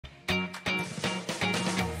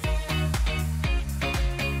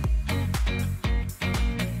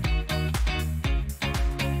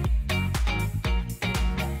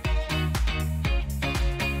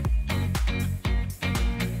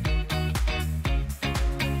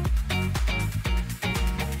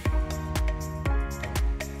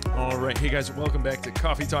right. Hey, guys, welcome back to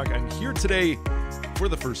Coffee Talk. I'm here today for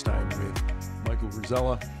the first time with Michael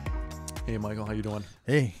Ruzsala. Hey, Michael, how you doing?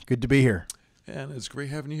 Hey, good to be here. And it's great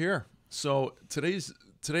having you here. So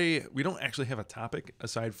today we don't actually have a topic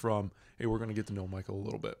aside from, hey, we're going to get to know Michael a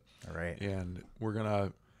little bit. All right. And we're going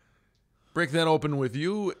to break that open with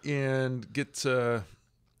you and get to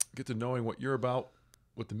knowing what you're about,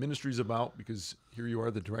 what the ministry's about, because here you are,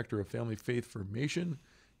 the director of Family Faith Formation,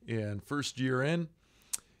 and first year in.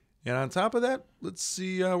 And on top of that, let's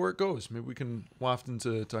see where it goes. Maybe we can waft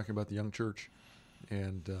into talking about the young church.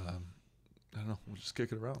 And I don't know, we'll just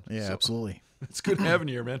kick it around. Yeah, so, absolutely. It's good having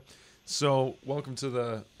you here, man. So welcome to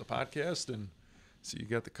the podcast. And so you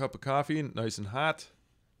got the cup of coffee, nice and hot,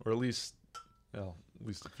 or at least a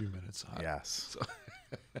few minutes hot. Yes.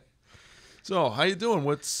 So how you doing?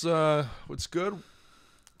 What's good?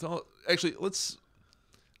 Actually, let's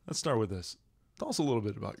start with this. Tell us a little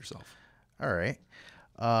bit about yourself. All right.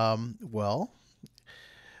 Well,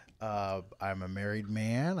 I'm a married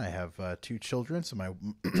man. I have 2 children. So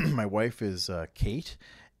my wife is Kate,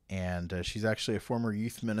 and she's actually a former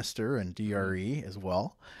youth minister and DRE as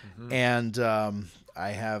well. Mm-hmm. And I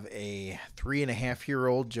have a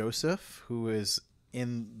 3.5-year-old Joseph who is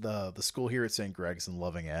in the school here at St. Greg's and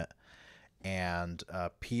loving it. And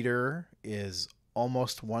Peter is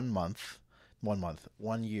almost 1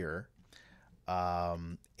 year.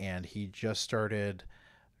 And he just started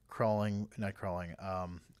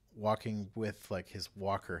walking with like his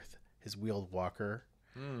walker, his wheeled walker.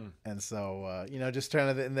 And so, just kind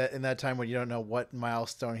of in that time when you don't know what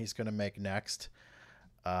milestone he's going to make next.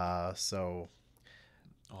 So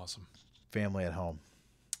awesome. Family at home.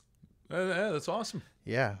 Yeah, that's awesome.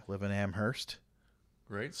 Yeah. Live in Amherst.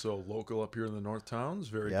 Great. So local up here in the North Towns.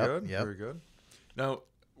 Very Yep, good. Yep. Very good. Now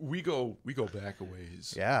we go back a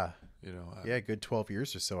ways. Yeah. Yeah, good 12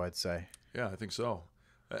 years or so, I'd say. Yeah, I think so.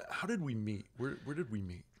 How did we meet? Where did we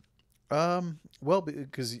meet? Well,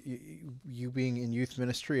 because you being in youth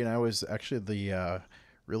ministry, and I was actually the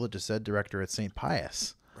religious ed director at St.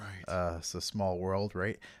 Pius. Right. It's a small world,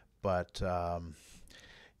 right? But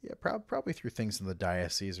yeah, probably through things in the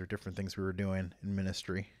diocese or different things we were doing in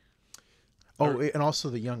ministry. Oh, and also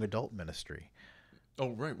the young adult ministry.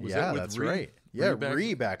 Oh, right. Was that with that's Ree? right. Yeah,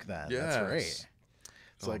 Ree back then. Yes. That's right.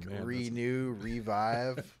 It's renew,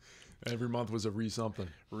 revive. Every month was a something.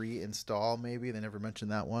 Reinstall, maybe. They never mentioned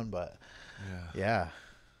that one, but yeah.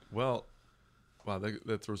 Well, wow,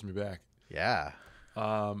 that throws me back. Yeah.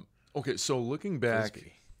 Okay, so looking back.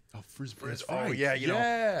 Frisbee. Oh, Frisbee. Oh, yeah.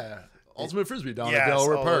 Yeah. Ultimate Frisbee down at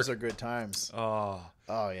Delaware Park. Those are good times. Oh,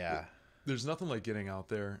 yeah. There's nothing like getting out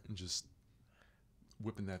there and just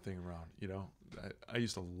whipping that thing around, I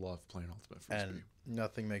used to love playing Ultimate Frisbee. And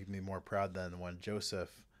nothing made me more proud than when Joseph,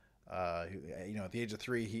 at the age of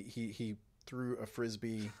 3, he threw a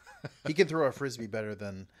Frisbee. He can throw a Frisbee better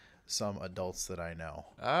than some adults that I know.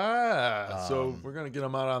 So we're going to get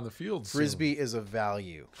him out on the field soon. Frisbee is a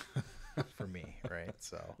value for me, right?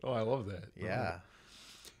 So. Oh, I love that. Yeah.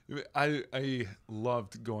 I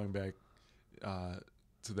loved going back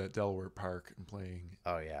to that Delaware Park and playing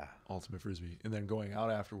Ultimate Frisbee. And then going out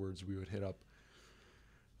afterwards, we would hit up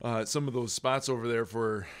some of those spots over there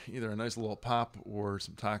for either a nice little pop or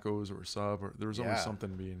some tacos or a sub, or there was always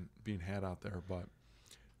something being had out there. But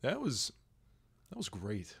that was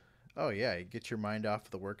great. Oh yeah, you get your mind off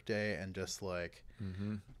the workday and just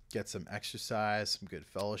get some exercise, some good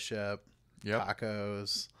fellowship,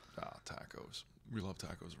 tacos. Tacos. We love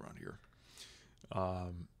tacos around here.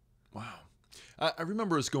 Wow. I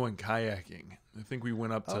remember us going kayaking. I think we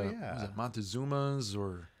went up to was it Montezuma's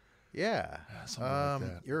or something like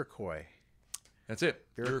that. Iroquois. That's it.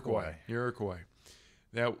 Iroquois.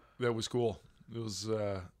 That was cool. It was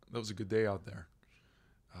that was a good day out there.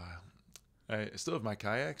 I still have my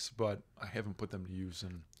kayaks, but I haven't put them to use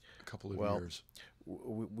in a couple of years.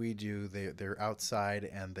 We do. They're outside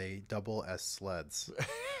and they double as sleds,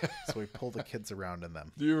 so we pull the kids around in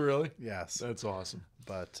them. Do you really? Yes. That's awesome.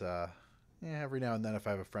 But every now and then, if I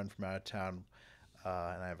have a friend from out of town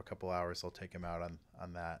and I have a couple hours, I'll take him out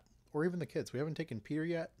on that, or even the kids. We haven't taken Peter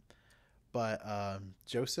yet, but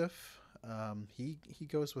Joseph, he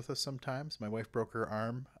goes with us sometimes. My wife broke her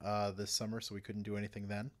arm this summer, so we couldn't do anything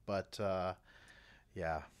then. But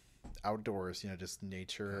outdoors, just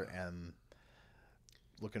nature and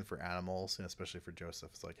looking for animals, and especially for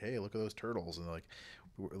Joseph. It's like, hey, look at those turtles. And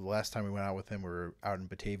the last time we went out with him, we were out in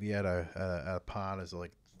Batavia at a pond. It's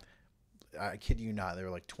like, I kid you not, there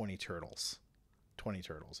were like 20 turtles, and he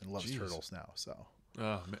loves turtles now. So,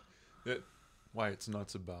 man. Wyatt's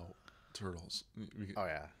nuts about turtles.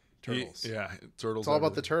 Turtles. Turtles. It's all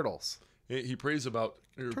about the turtles. He prays about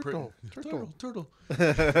Turtle. turtle.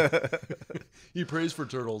 He prays for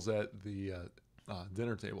turtles at the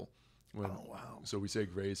dinner table. Oh, wow. So we say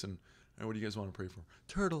grace, and what do you guys want to pray for?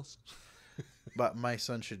 Turtles. But my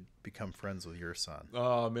son should become friends with your son.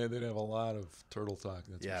 Oh man, they'd have a lot of turtle talk.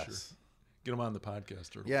 That's for sure. Yes. Get him on the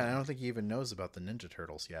podcast, Turtle. Yeah, Talk. and I don't think he even knows about the Ninja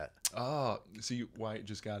Turtles yet. Oh, see, Wyatt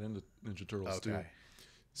just got into Ninja Turtles too. Okay.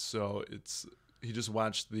 So he just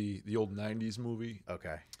watched the old '90s movie.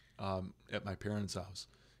 Okay. At my parents' house,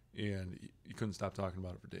 and he couldn't stop talking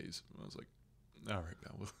about it for days. I was like, "All right,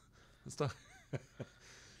 man, let's talk."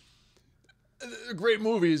 Great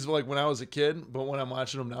movies, like when I was a kid, but when I'm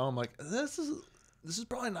watching them now, I'm like, "This is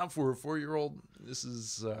probably not for a 4-year-old. This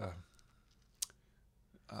is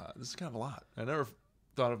kind of a lot." I never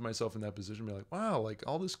thought of myself in that position, be like, "Wow, like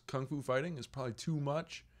all this kung fu fighting is probably too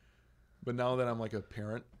much." But now that I'm like a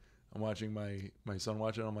parent, I'm watching my son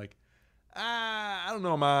watch it. I'm like, I don't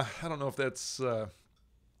know, Ma. I don't know if that's the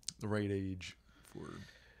right age for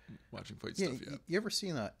watching fight stuff yet. You ever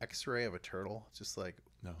seen an X-ray of a turtle? It's just like,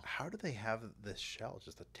 No. How do they have this shell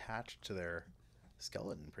just attached to their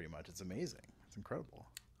skeleton? Pretty much, it's amazing. It's incredible.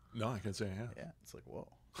 No, I can't say I have. Yeah, it's like whoa.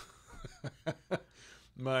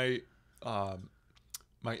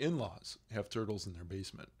 My in-laws have turtles in their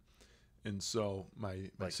basement, and so my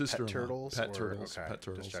Like sister-in-law, pet turtles, pet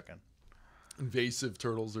turtles. Just checking. Invasive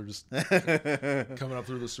turtles. They're just coming up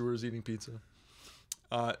through the sewers eating pizza.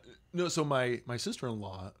 No, so my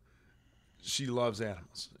sister-in-law, she loves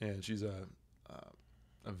animals, and she's a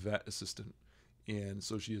vet assistant, and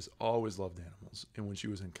so she has always loved animals. And when she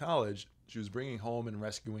was in college, she was bringing home and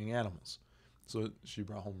rescuing animals. So she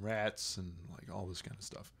brought home rats and like all this kind of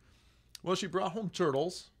stuff. Well, she brought home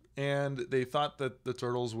turtles, and they thought that the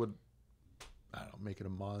turtles would, I don't know, make it a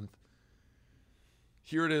month.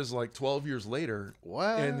 Here it is, like 12 years later,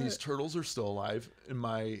 What? and these turtles are still alive. And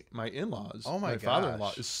my in-laws, Oh my father-in-law,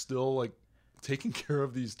 gosh. is still like taking care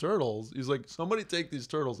of these turtles. He's like, somebody take these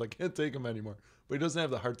turtles. I can't take them anymore. But he doesn't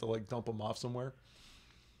have the heart to like dump them off somewhere.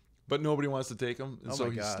 But nobody wants to take them, and Oh so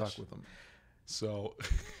my he's gosh. stuck with them. So,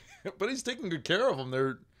 but he's taking good care of them.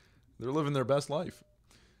 They're living their best life.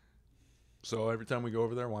 So every time we go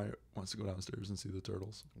over there, Wyatt wants to go downstairs and see the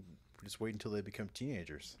turtles. Just wait until they become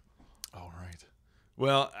teenagers. All right.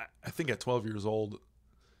 Well, I think at 12 years old,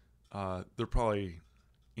 they're probably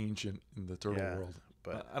ancient in the turtle world.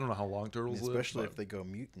 But I don't know how long turtles live. Especially if they go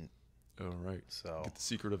mutant. Oh, right. So Get the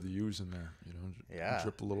secret of the use in there, Yeah.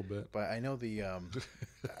 Drip a little bit. But I know the I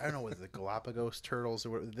don't know, with the Galapagos turtles, or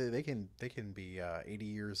what, they can be 80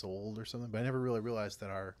 years old or something. But I never really realized that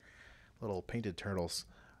our little painted turtles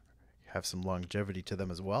have some longevity to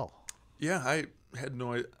them as well. Yeah, I had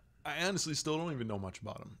no idea. I honestly still don't even know much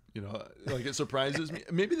about them. Like it surprises me.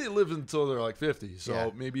 Maybe they live until they're like 50,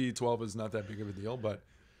 so maybe 12 is not that big of a deal. But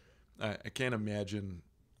I can't imagine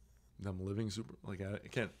them living super. Like I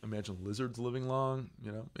can't imagine lizards living long.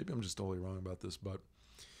 Maybe I'm just totally wrong about this, but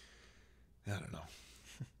I don't know.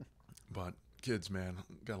 But kids, man,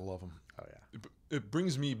 gotta love them. Oh yeah. It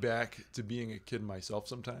brings me back to being a kid myself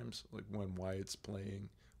sometimes, like when Wyatt's playing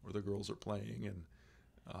or the girls are playing, and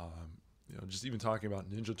just even talking about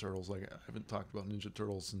Ninja Turtles. Like I haven't talked about Ninja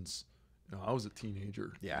Turtles since I was a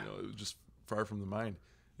teenager. Yeah. It was just far from the mind.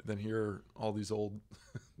 And then here are all these old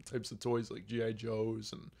types of toys like G.I.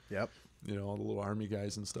 Joes and all the little army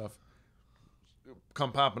guys and stuff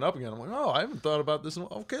come popping up again. I'm like, oh, I haven't thought about this.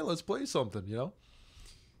 Okay, let's play something.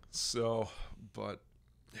 So, but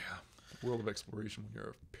yeah, world of exploration when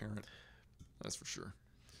you're a parent, that's for sure.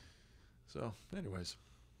 So, anyways,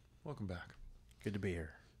 welcome back. Good to be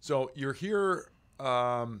here. So you're here.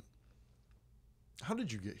 How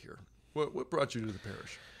did you get here? What brought you to the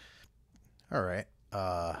parish? All right.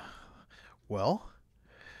 The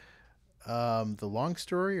long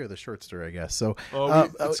story or the short story, I guess. So, how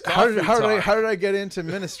did I get into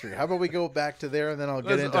ministry? How about we go back to there, and then I'll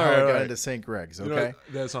get into how I got into St. Greg's. Okay,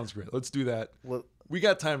 that sounds great. Let's do that. Well, we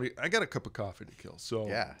got time. I got a cup of coffee to kill, so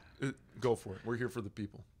go for it. We're here for the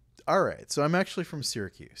people. All right. So I'm actually from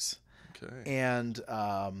Syracuse. Okay. And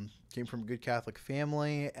came from a good Catholic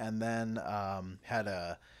family, and then had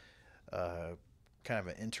a kind of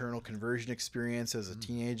an internal conversion experience as a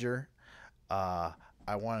teenager.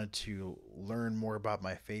 I wanted to learn more about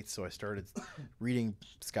my faith, so I started reading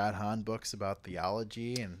Scott Hahn books about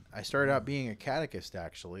theology, and I started out being a catechist,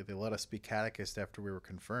 actually. They let us be catechist after we were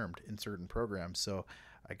confirmed in certain programs, so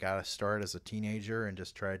I got to start as a teenager and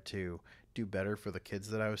just tried to do better for the kids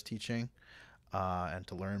that I was teaching. And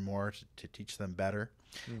to learn more, to teach them better.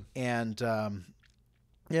 And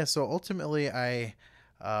so ultimately I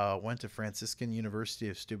went to Franciscan University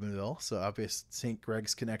of Steubenville, so obvious St.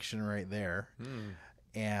 Greg's connection right there.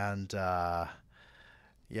 And so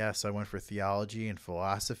I went for theology and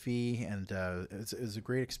philosophy, and it was a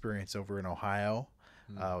great experience over in Ohio.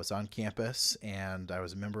 I was on campus, and I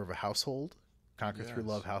was a member of a household, Conquer Through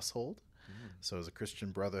Love household. So it was a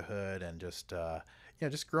Christian brotherhood, and just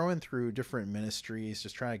just growing through different ministries,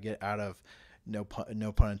 just trying to get out of no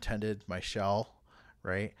pun intended my shell,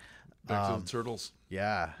 right? Back to the turtles.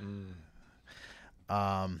 Yeah. So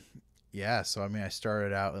I mean, I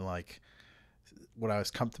started out in like what I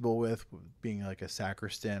was comfortable with, being like a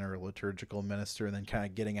sacristan or a liturgical minister, and then kind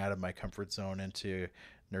of getting out of my comfort zone into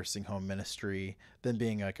nursing home ministry, then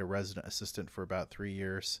being like a resident assistant for about 3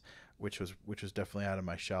 years, which was definitely out of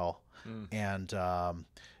my shell. And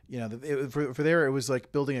for there, it was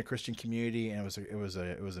like building a Christian community, and it was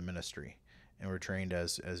a ministry, and we're trained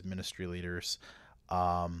as ministry leaders.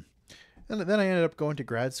 And then I ended up going to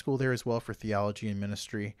grad school there as well for theology and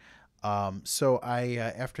ministry. So I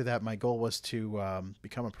after that, my goal was to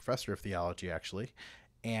become a professor of theology, actually,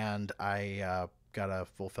 and I got a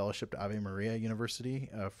full fellowship to Ave Maria University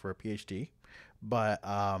for a PhD. But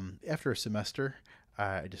after a semester,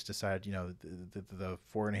 I just decided, the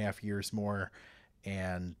 4.5 years more,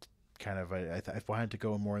 and kind of I wanted to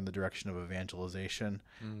go more in the direction of evangelization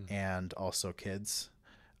and also kids,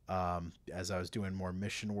 as I was doing more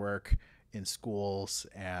mission work in schools,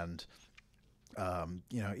 and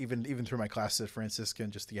even through my classes at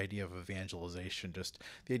Franciscan, just the idea of evangelization, just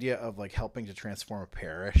the idea of like helping to transform a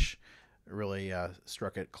parish really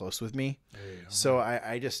struck it close with me. So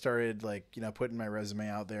I just started like, putting my resume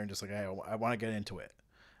out there, and just like, I want to get into it.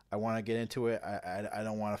 I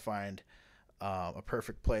don't want to find a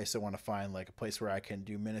perfect place. I want to find like a place where I can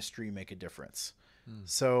do ministry, make a difference.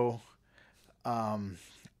 So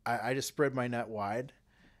I just spread my net wide,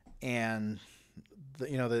 and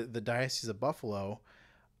the Diocese of Buffalo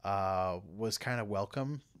was kind of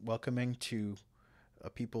welcoming to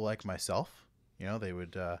people like myself. They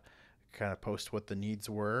would kind of post what the needs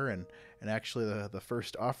were, and actually the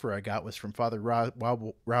first offer I got was from Father Rob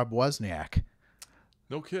Wozniak.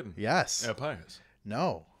 No kidding. Yes. At Pius.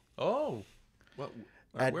 No. Oh. What?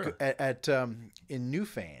 Where? At in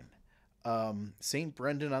Newfane, St.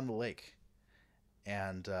 Brendan on the Lake.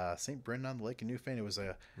 And St. Brendan on the Lake in Newfane, it was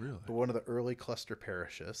one of the early cluster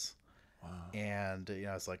parishes. Wow. And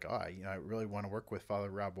I was like, I really want to work with Father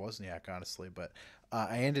Rob Wozniak, honestly. But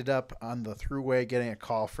I ended up on the thruway getting a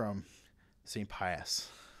call from St. Pius,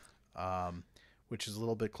 which is a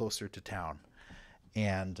little bit closer to town.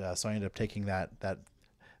 And so I ended up taking that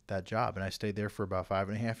job, and I stayed there for about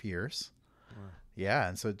 5.5 years. Wow. Yeah,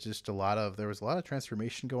 and so just there was a lot of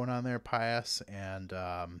transformation going on there, Pius, and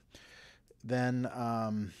then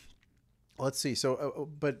let's see. So,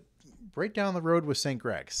 but right down the road was St.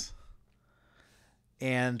 Greg's.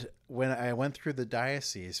 And when I went through the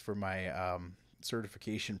diocese for my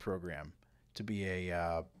certification program to be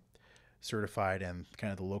a certified in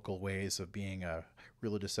kind of the local ways of being a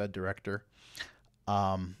religious ed director,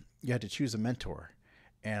 you had to choose a mentor.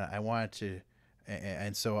 And I wanted to,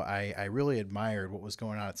 and so I really admired what was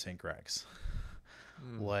going on at St. Greg's.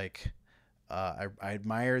 Like, I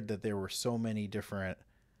admired that there were so many different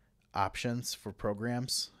options for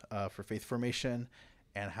programs for faith formation,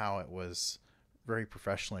 and how it was very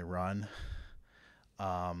professionally run.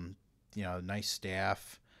 Nice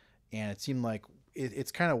staff, and it seemed like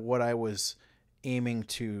it's kind of what I was aiming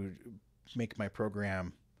to make my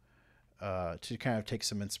program, to kind of take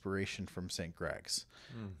some inspiration from St. Greg's,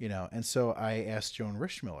 and so I asked Joan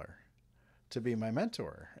Rishmiller to be my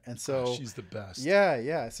mentor. And so she's the best.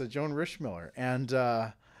 Yeah. So Joan Rishmiller, and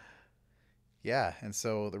and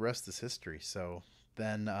so the rest is history. So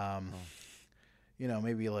then,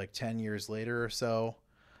 maybe like 10 years later or so,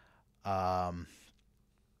 I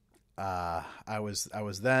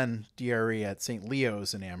was then DRE at St.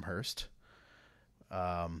 Leo's in Amherst,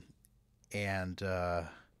 and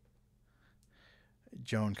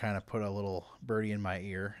Joan kind of put a little birdie in my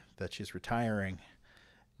ear that she's retiring,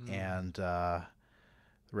 and the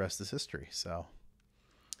rest is history. So,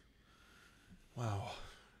 wow,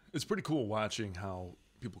 it's pretty cool watching how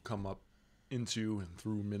people come up into and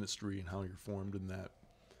through ministry, and how you're formed in that.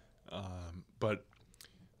 But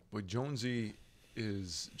Jonesy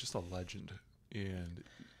is just a legend, and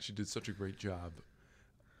she did such a great job.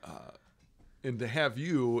 And to have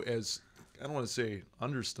you as, I don't want to say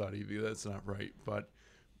understudy, because that's not right, but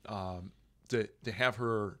to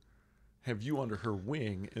have you under her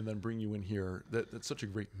wing and then bring you in here, that's such a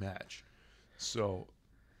great match. So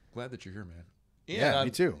glad that you're here, man. And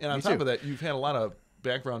me too. And on top of that, you've had a lot of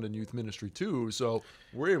background in youth ministry too, so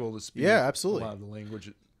we're able to speak absolutely a lot of the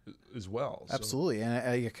language as well. Absolutely. So.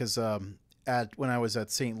 And because when I was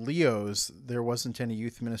at St. Leo's, there wasn't any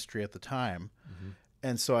youth ministry at the time. Mm-hmm.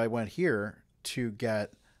 And so I went here to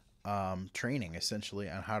get training essentially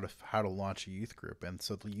on how to launch a youth group. And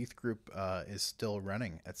so the youth group is still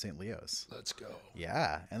running at St. Leo's. Let's go.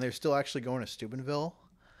 Yeah. And they're still actually going to Steubenville.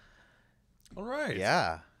 All right.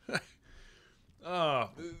 Yeah.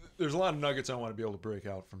 There's a lot of nuggets I want to be able to break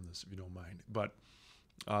out from this, if you don't mind. But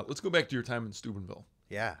let's go back to your time in Steubenville.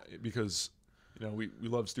 Yeah. Because, we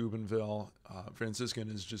love Steubenville. Franciscan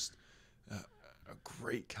is just a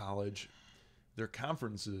great college. Their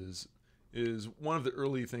conferences is one of the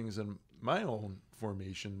early things in my own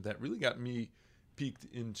formation that really got me piqued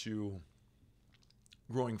into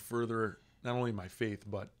growing further, not only in my faith,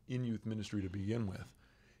 but in youth ministry to begin with.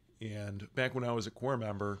 And back when I was a choir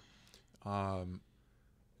member,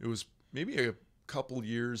 it was maybe a couple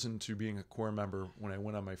years into being a choir member when I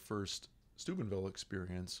went on my first Steubenville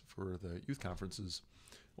experience for the youth conferences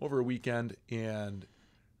over a weekend, and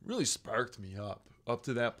really sparked me up. Up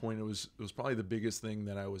to that point, it was probably the biggest thing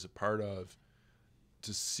that I was a part of,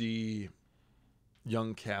 to see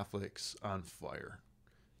young Catholics on fire,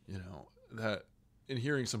 that, and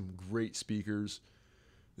hearing some great speakers.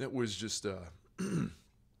 That was just a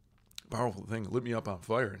powerful thing. It lit me up on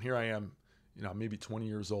fire. And here I am, maybe 20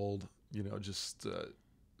 years old, just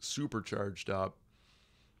supercharged up,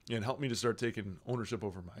 and helped me to start taking ownership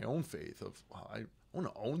over my own faith of, wow, I want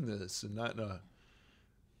to own this, and not in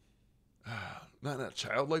a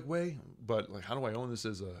childlike way, but like, how do I own this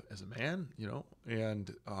as a man, and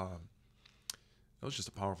that was just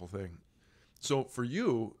a powerful thing. So for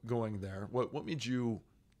you going there, what made you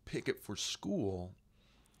pick it for school,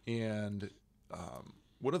 and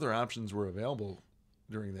what other options were available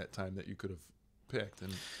during that time that you could have picked?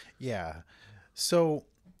 And yeah, so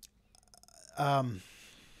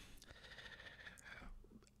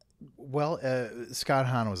Scott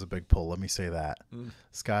Hahn was a big pull. Let me say that.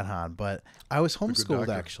 Scott Hahn. But I was homeschooled,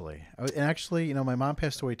 actually. My mom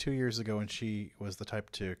passed away 2 years ago, and she was the type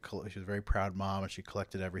she was a very proud mom, and she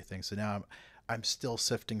collected everything. So now I'm still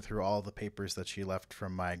sifting through all the papers that she left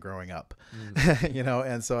from my growing up,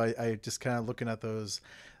 and so I just kind of looking at those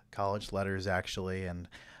college letters, actually. And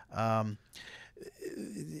I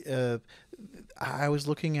was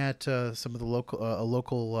looking at some of the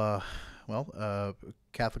local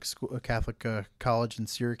Catholic school, Catholic college in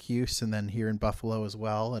Syracuse, and then here in Buffalo as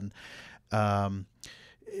well, and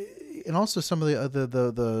also some of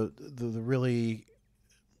the really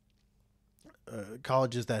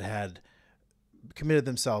colleges that had committed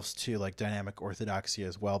themselves to like dynamic orthodoxy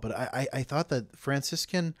as well. But I thought that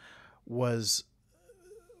Franciscan was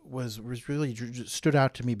really stood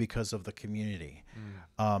out to me because of the community,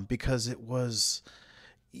 because it was.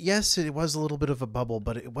 Yes, it was a little bit of a bubble,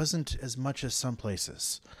 but it wasn't as much as some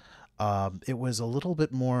places. It was a little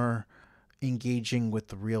bit more engaging with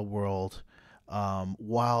the real world,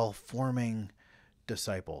 while forming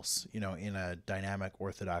disciples, in a dynamic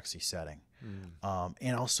orthodoxy setting.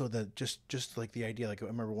 And also just like the idea, like I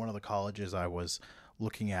remember one of the colleges I was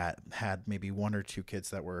looking at had maybe one or two kids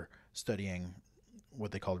that were studying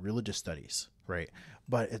what they called religious studies, right?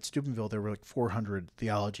 But at Steubenville, there were like 400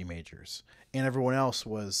 theology majors, and everyone else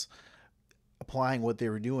was applying what they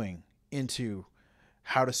were doing into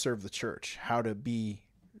how to serve the church, how to be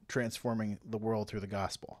transforming the world through the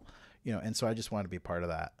gospel, and so I just wanted to be part of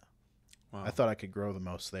that. Wow. I thought I could grow the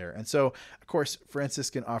most there. And so, of course,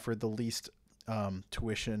 Franciscan offered the least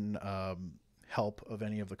tuition help of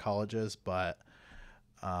any of the colleges, but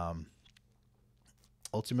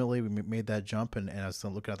ultimately we made that jump, and I was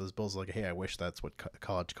looking at those bills like, hey, I wish that's what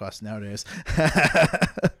college costs nowadays.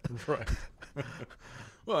 Right.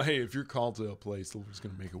 Well, hey, if you're called to a place, they're just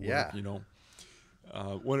going to make it work, yeah.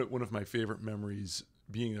 One of my favorite memories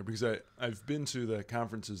being there, because I've been to the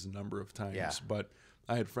conferences a number of times, yeah. But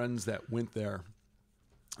I had friends that went there,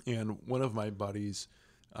 and one of my buddies,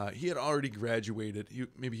 he had already graduated.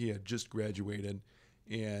 Maybe he had just graduated,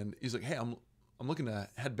 and he's like, hey, I'm looking to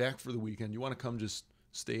head back for the weekend. You want to come just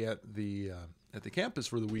stay at the campus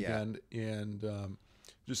for the weekend, and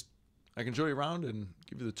just I can show you around and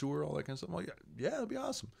give you the tour, all that kind of stuff. I'm like, yeah, that'd be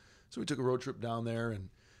awesome. So we took a road trip down there, and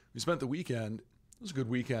we spent the weekend. It was a good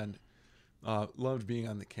weekend. Loved being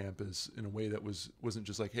on the campus in a way that wasn't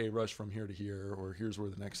just like, hey, rush from here to here, or here's where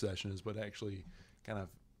the next session is, but actually kind of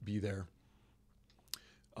be there.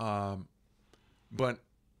 But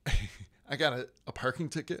I got a parking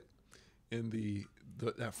ticket in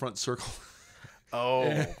that front circle. Oh,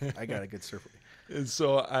 I got a good circle. And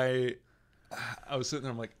so I was sitting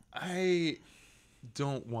there, I'm like, I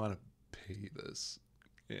don't want to pay this.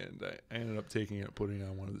 And I ended up taking it, putting it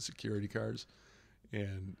on one of the security cars,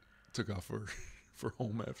 and took off for for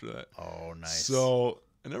home after that. Oh, nice. So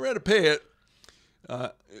I never had to pay it.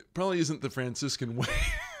 It probably isn't the Franciscan way.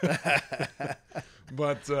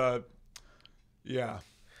 But, yeah.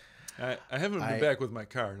 I haven't been back with my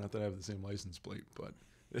car. Not that I have the same license plate, but...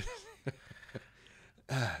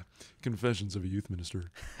 Confessions of a youth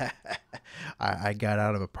minister. I got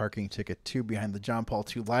out of a parking ticket too behind the John Paul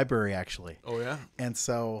II library, actually. Oh, yeah? And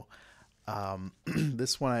so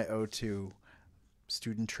this one I owe to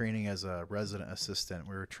student training as a resident assistant.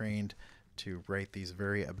 We were trained to write these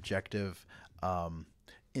very objective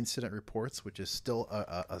incident reports, which is still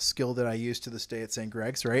a skill that I use to this day at St.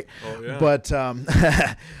 Greg's, right? Oh, yeah. But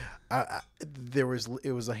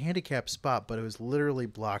it was a handicapped spot, but it was literally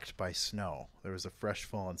blocked by snow. There was a fresh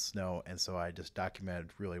fallen snow, and so I just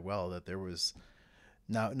documented really well that there was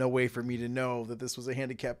no way for me to know that this was a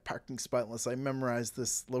handicapped parking spot unless I memorized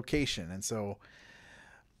this location, and so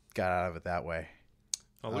got out of it that way.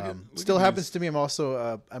 Oh, look still at happens to me. I'm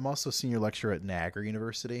also senior lecturer at Niagara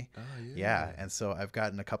University. Oh, Yeah, and so I've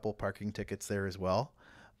gotten a couple parking tickets there as well.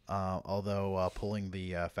 Although pulling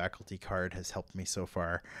the faculty card has helped me so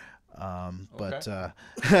far. But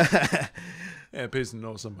yeah, it pays to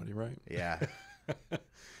know somebody, right? yeah.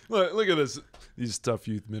 Look at this, these tough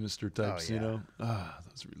youth minister types, Oh, yeah. you know.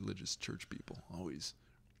 Those religious church people, always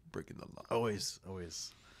breaking the law. Always.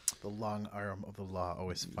 The long arm of the law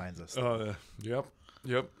always finds us. Yep.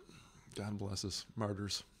 God bless us,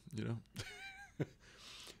 martyrs, you know.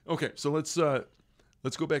 Okay, so let's go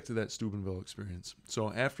back to that Steubenville experience.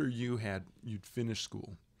 So after you'd finished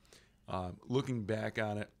school, looking back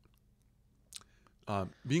on it,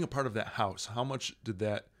 being a part of that house, how much did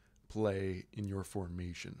that play in your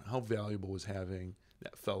formation? How valuable was having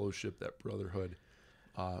that fellowship, that brotherhood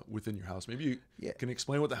within your house? Maybe you can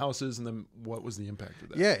explain what the house is and then what was the impact of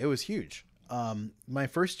that? Yeah, it was huge. My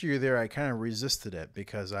first year there, I kind of resisted it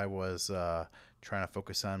because I was trying to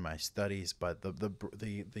focus on my studies. But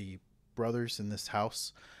the brothers in this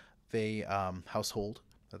house, they household,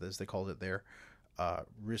 as they called it there,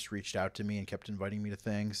 just reached out to me and kept inviting me to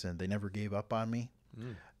things, and they never gave up on me.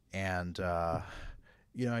 And I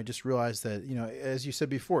just realized that, as you said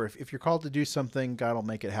before, if you're called to do something, God will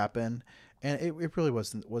make it happen. And it really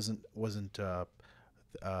wasn't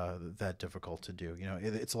that difficult to do.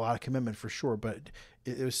 It's a lot of commitment for sure, but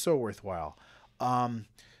it was so worthwhile.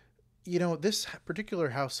 This particular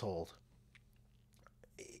household,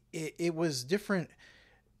 it was different.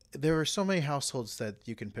 There were so many households that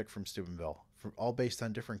you can pick from Steubenville, all based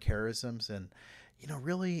on different charisms. And,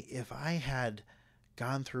 really, if I had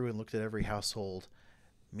gone through and looked at every household,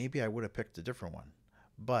 maybe I would have picked a different one.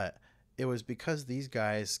 But it was because these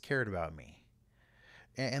guys cared about me.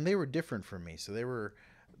 And they were different from me. So they were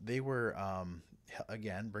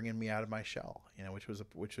again, bringing me out of my shell, which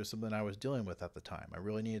was something I was dealing with at the time. I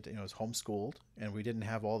really needed to, I was homeschooled, and we didn't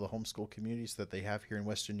have all the homeschool communities that they have here in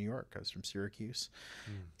Western New York. I was from Syracuse.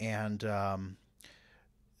 And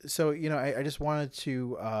so, I just wanted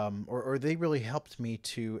to, or they really helped me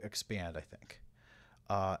to expand, I think.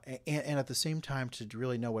 And at the same time, to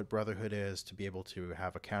really know what brotherhood is, to be able to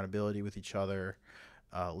have accountability with each other,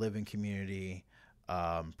 live in community,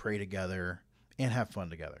 pray together, and have fun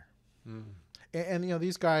together. And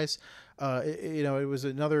these guys, it was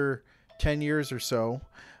another 10 years or so.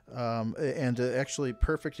 And actually,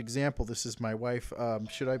 perfect example. This is my wife.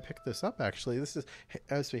 Should I pick this up? Actually, this is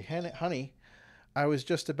honey. I was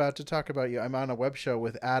just about to talk about you. I'm on a web show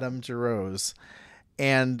with Adam Jarose.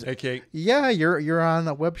 And hey, Kate. Yeah, you're on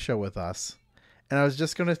a web show with us. And I was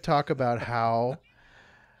just going to talk about how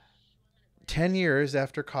 10 years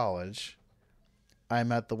after college, I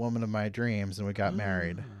met the woman of my dreams and we got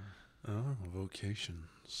married. Oh,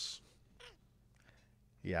 vocations.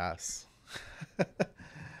 Yes.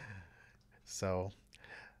 So,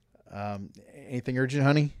 anything urgent,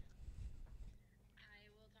 honey? I will talk to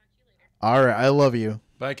you later. All right. I love you.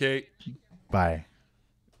 Bye, Kate. Bye.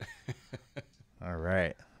 All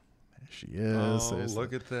right. There she is. Oh,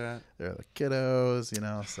 look at that. There are the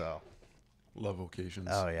kiddos, so. Love vocations.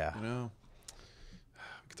 Oh, yeah. We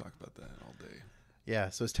could talk about that all day. Yeah.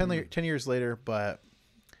 So it's 10 years later, but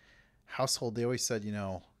household, they always said,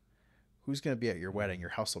 who's going to be at your wedding? Your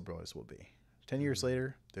household brothers will be. 10 years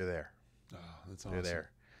later, they're there. Oh, that's awesome. They're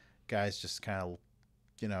there. Guys just kind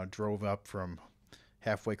of, drove up from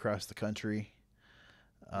halfway across the country.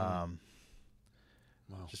 Wow.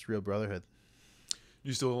 Just real brotherhood.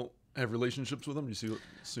 You still have relationships with them? Do you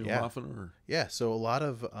see them often, or? Yeah. So a lot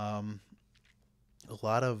of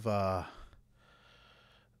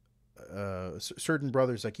certain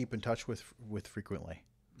brothers I keep in touch with frequently.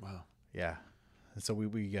 Wow. Yeah. And so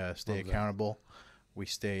we stay accountable. We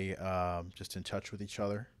stay just in touch with each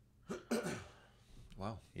other.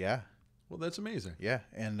 Wow. Yeah. Well, that's amazing. Yeah.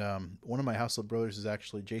 And one of my household brothers is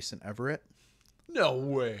actually Jason Everett. No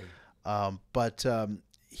way. But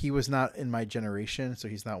he was not in my generation, so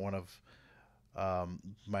he's not one of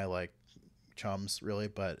my like chums really.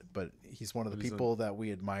 But he's one of the people that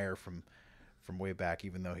we admire from way back,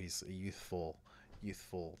 even though he's a youthful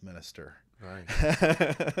minister. Right.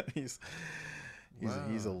 he's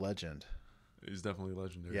a legend. He's definitely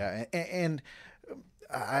legendary. Yeah, and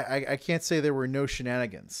I can't say there were no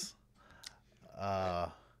shenanigans,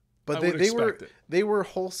 but they were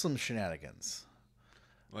wholesome shenanigans.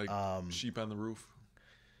 Like sheep on the roof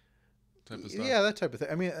type of stuff. Yeah, that type of thing.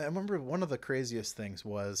 I mean, I remember one of the craziest things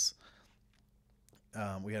was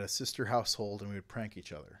we had a sister household and we would prank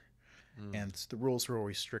each other. And the rules were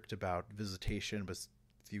always strict about visitation, but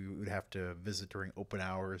you would have to visit during open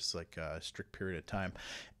hours, like a strict period of time.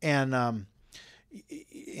 And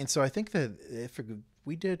so I think that if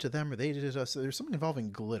we did it to them or they did it to us, there's something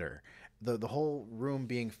involving glitter. The whole room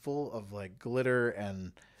being full of like glitter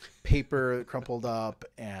and paper crumpled up,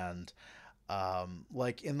 and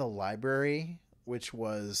like in the library, which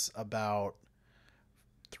was about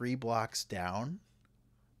 3 blocks down,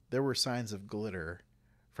 there were signs of glitter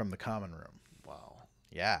from the common room. Wow.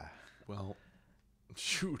 Yeah. Well,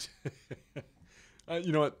 shoot.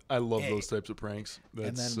 You know what? I love those types of pranks.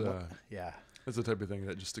 That's yeah. That's the type of thing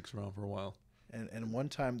that just sticks around for a while. And one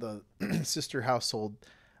time the sister household,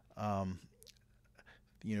 the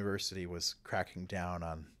university was cracking down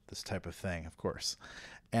on this type of thing, of course.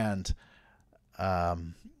 And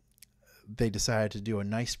they decided to do a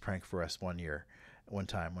nice prank for us one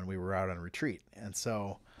time when we were out on retreat. And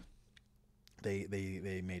so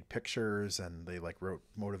they made pictures and they like wrote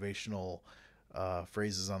motivational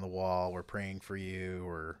phrases on the wall. We're praying for you,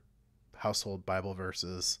 or household Bible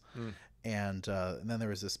verses. And then there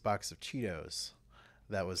was this box of Cheetos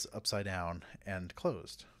that was upside down and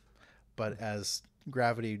closed. But as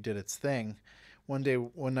gravity did its thing, one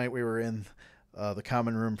night we were in the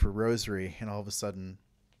common room for rosary, and all of a sudden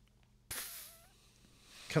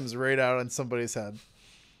comes right out on somebody's head.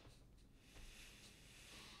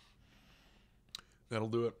 That'll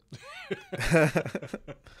do it.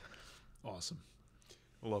 Awesome.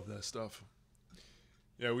 I love that stuff.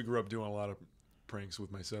 Yeah, we grew up doing a lot of pranks with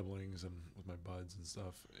my siblings and with my buds and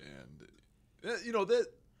stuff. And, you know,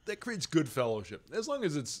 that creates good fellowship. As long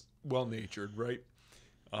as it's well-natured, right?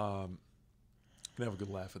 You can have a good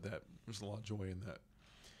laugh at that. There's a lot of joy in that.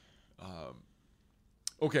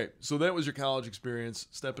 Okay, so that was your college experience.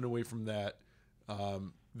 Stepping away from that,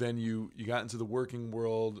 then you got into the working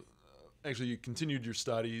world. Actually, you continued your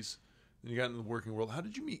studies, and you got into the working world. How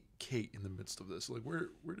did you meet Kate in the midst of this? Like, where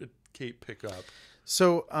did Kate pick up?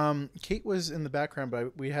 So Kate was in the background,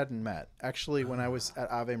 but we hadn't met. Actually, when I was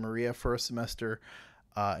at Ave Maria for a semester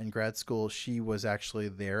in grad school, she was actually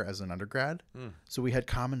there as an undergrad. So we had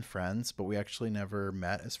common friends, but we actually never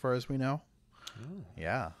met as far as we know. Oh,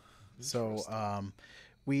 yeah. So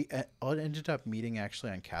we ended up meeting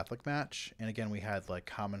actually on Catholic Match. And again, we had like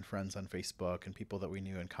common friends on Facebook and people that we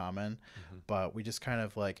knew in common. But we just kind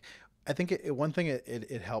of like, I think one thing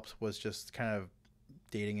it helped was just kind of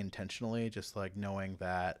dating intentionally, just like knowing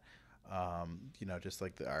that, you know, just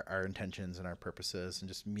like our intentions and our purposes, and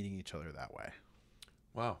just meeting each other that way.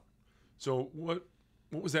 Wow. So what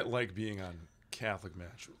was that like being on Catholic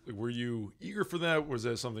Match? Were you eager for that? Was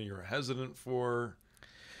that something you were hesitant for?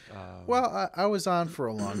 Well, I was on for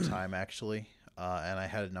a long time actually, and I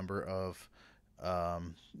had a number of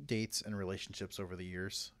dates and relationships over the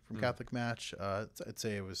years from Catholic Match. I'd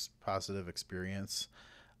say it was a positive experience.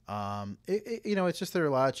 You know, it's just there are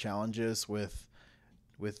a lot of challenges with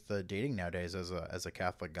dating nowadays as a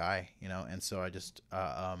Catholic guy, you know, and so I just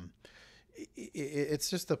it's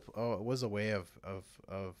just it was a way of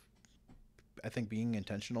I think being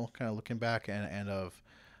intentional, kind of looking back, and of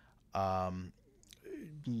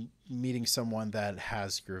meeting someone that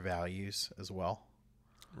has your values as well.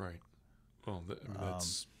 Right. Well,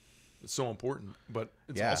 that's it's so important, but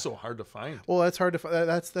it's Yeah. also hard to find. Well, that's hard to find.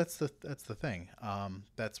 That's the thing.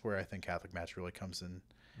 That's where I think Catholic Match really comes in,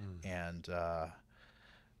 and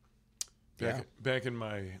Back in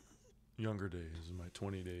my younger days, in my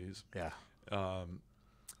 20 days,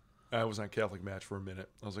 I was on Catholic Match for a minute.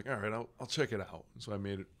 I was like, all right, I'll check it out. So I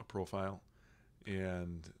made a profile,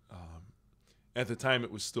 and at the time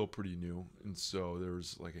it was still pretty new, and so there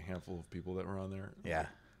was like a handful of people that were on there. Yeah.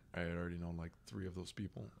 I had already known like 3 of those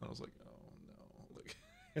people. I was like, oh no, like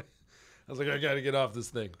I was like, I got to get off this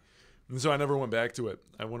thing, and so I never went back to it.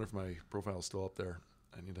 I wonder if my profile is still up there.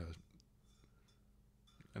 I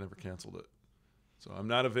never canceled it, so I'm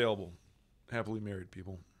not available. Happily married,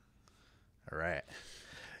 people. All right.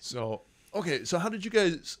 So Okay, so how did you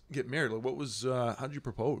guys get married? Like, what was? How did you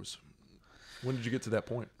propose? When did you get to that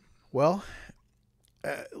point? Well,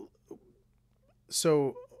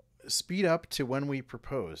 so speed up to when we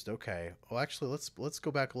proposed. Okay. Well, actually, let's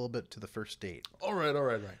go back a little bit to the first date. All right.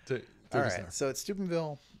 Take All us right. there. So at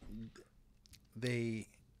Steubenville, they,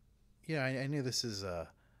 I knew this is a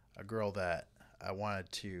girl that I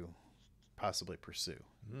wanted to possibly pursue.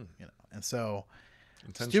 And so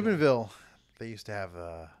Intentional. Steubenville, they used to have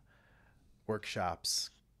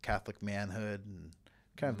workshops, Catholic manhood, and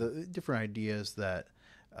kind of the different ideas that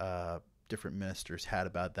different ministers had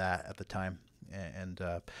about that at the time. And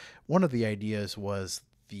one of the ideas was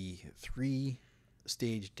the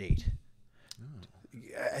 3-stage date.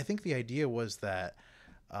 I think the idea was that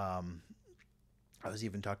I was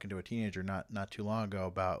even talking to a teenager not too long ago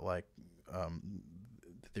about like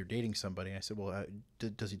they're dating somebody, and I said, well,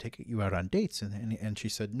 does he take you out on dates? And she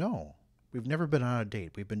said, no, we've never been on a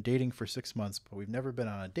date. We've been dating for 6 months, but we've never been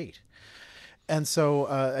on a date. And so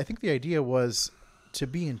I think the idea was to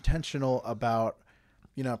be intentional about,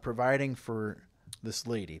 providing for this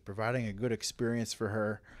lady, providing a good experience for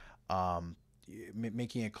her,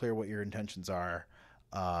 making it clear what your intentions are,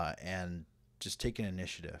 and just taking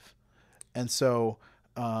initiative. And so,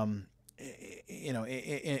 in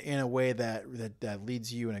a way that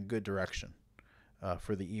leads you in a good direction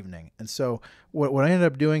for the evening. And so what I ended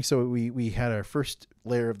up doing, so we had our first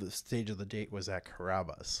layer of the stage of the date was at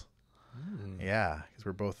Carrabba's. Yeah, because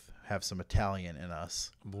we both have some Italian in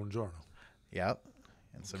us. Buongiorno. Yep.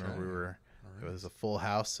 And so remember it was a full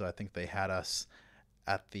house, so I think they had us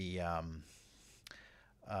at the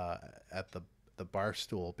bar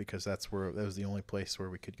stool because that was the only place where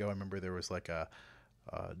we could go. I remember there was like a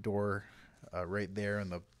door right there,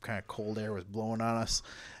 and the kind of cold air was blowing on us,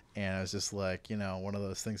 and I was just like, one of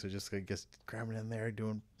those things where just grabbing in there,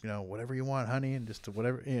 doing whatever you want, honey, and just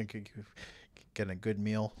whatever, getting a good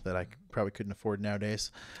meal that I probably couldn't afford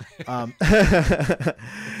nowadays. And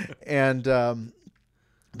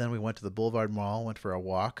then we went to the Boulevard Mall, went for a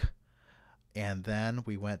walk, and then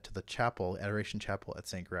we went to the chapel, Adoration Chapel at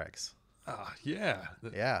St. Greg's. Yeah.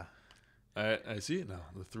 Yeah. I see it now.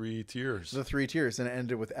 The 3 tiers. The 3 tiers, and it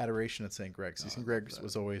ended with adoration at St. Greg's. St. Greg's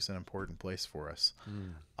was always an important place for us,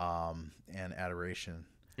 and adoration.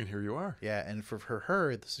 And here you are. Yeah, and for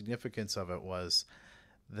her, the significance of it was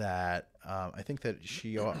that I think that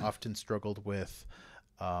she often struggled with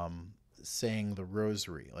saying the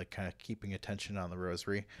rosary, like kind of keeping attention on the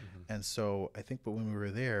rosary. And so I think, but when we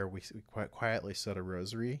were there, we quite quietly said a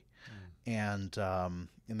rosary, and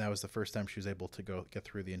that was the first time she was able to get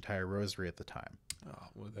through the entire rosary at the time. Oh,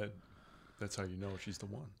 well, that's how you know she's the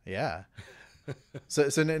one. Yeah.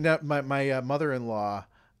 So now my mother-in-law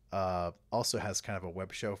also has kind of a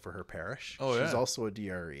web show for her parish. Oh, yeah. She's also a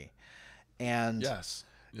DRE. And Yes.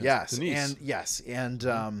 Denise. And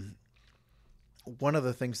one of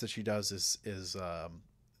the things that she does is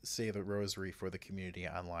say the rosary for the community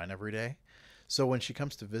online every day. So when she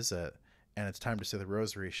comes to visit and it's time to say the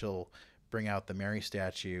rosary, she'll bring out the Mary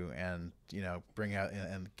statue and bring out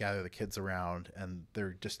and gather the kids around, and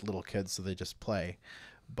they're just little kids, so they just play.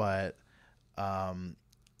 But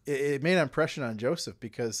it made an impression on Joseph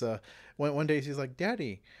because one day he's like,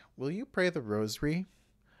 "Daddy, will you pray the rosary?"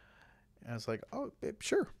 And I was like, "Oh, babe,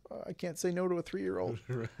 sure. I can't say no to a 3-year-old."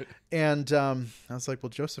 Right. And I was like, "Well,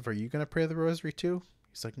 Joseph, are you going to pray the rosary too?"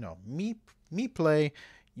 He's like, "No, me play,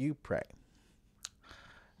 you pray."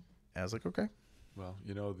 And I was like, "Okay." Well,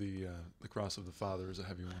 the cross of the Father is a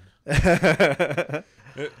heavy one.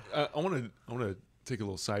 I want to take a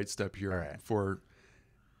little sidestep here. All right. For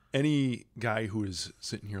any guy who is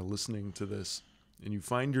sitting here listening to this, and you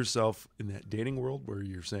find yourself in that dating world where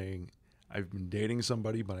you're saying, I've been dating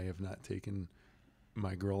somebody, but I have not taken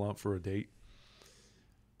my girl out for a date.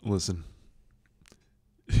 Listen,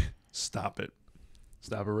 stop it.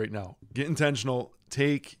 Stop it right now. Get intentional.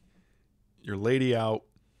 Take your lady out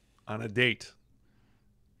on a date.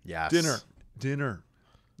 Yes. Dinner.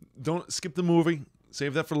 Don't skip the movie.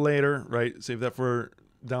 Save that for later, right? Save that for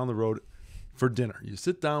down the road for dinner. You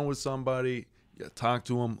sit down with somebody, you talk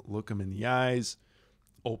to them, look them in the eyes,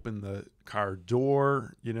 open the car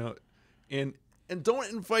door, and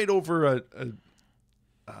don't invite over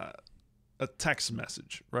a text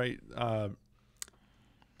message, right?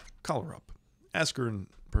 Call her up. Ask her in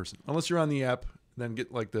person. Unless you're on the app, then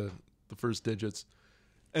get like the first digits,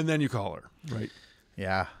 and then you call her, right?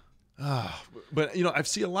 Yeah. But I've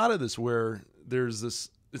seen a lot of this where there's this.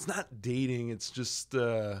 It's not dating. It's just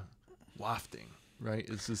wafting, right?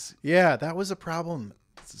 It's just that was a problem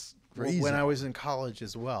it's when I was in college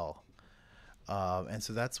as well, and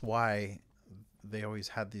so that's why they always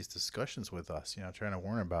had these discussions with us, trying to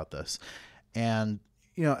warn about this. And,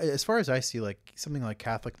 as far as I see, like something like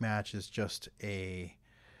Catholic Match is just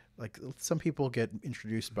like some people get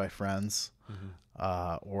introduced by friends,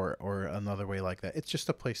 or another way like that. It's just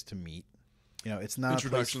a place to meet. It's not a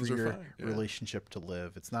place for your relationship to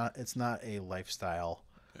live. It's not a lifestyle.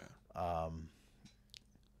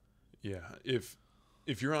 Yeah.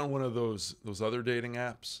 If you're on one of those other dating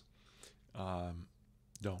apps,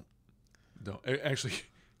 don't actually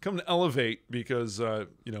come to Elevate, because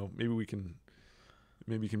maybe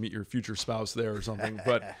you can meet your future spouse there or something.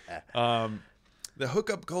 But the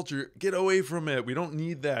hookup culture, get away from it. We don't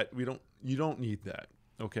need that. You don't need that.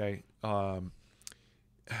 Okay.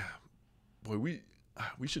 Boy,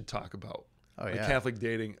 we should talk about Catholic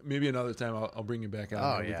dating. Maybe another time I'll bring you back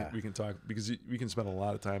on. We can talk, because we can spend a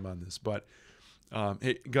lot of time on this. But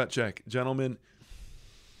hey, gut check, gentlemen.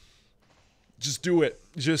 Just do it.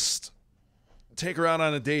 Just take her out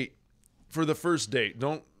on a date for the first date.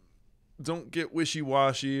 Don't get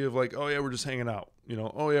wishy-washy of like, oh yeah, we're just hanging out.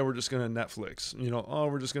 Oh yeah, we're just gonna Netflix. Oh,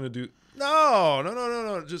 we're just gonna do.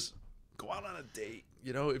 No. Just go out on a date.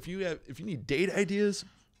 If you need date ideas,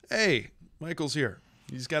 hey, Michael's here.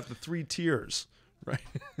 He's got the 3 tiers, right?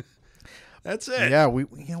 That's it. Yeah, we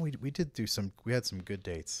did we had some good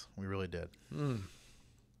dates. We really did.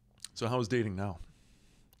 So how's dating now?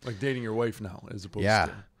 Like dating your wife now, as opposed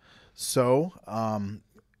to. So,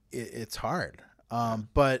 it's hard.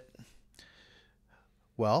 But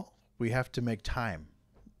we have to make time.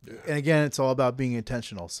 Yeah. And again, it's all about being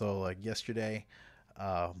intentional. So like yesterday,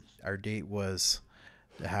 our date was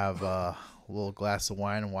to have a little glass of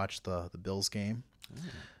wine and watch the Bills game.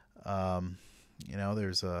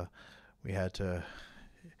 We had to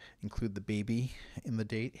include the baby in the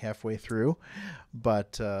date halfway through,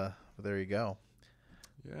 but there you go.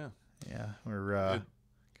 Yeah.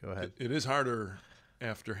 Go ahead. It is harder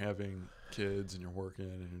after having kids and you're working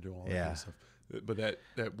and you're doing all that kind of stuff. But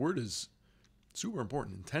that word is super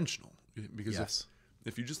important, intentional, because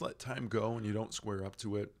if you just let time go and you don't square up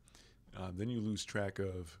to it, then you lose track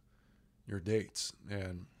of your dates.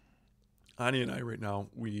 And Anya and I right now,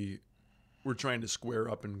 we're trying to square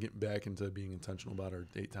up and get back into being intentional about our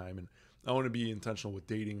date time. And I want to be intentional with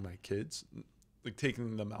dating my kids, like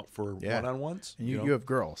taking them out for one-on-ones. And you have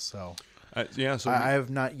girls, so so I have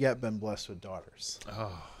not yet been blessed with daughters.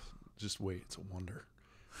 Oh, just wait, it's a wonder.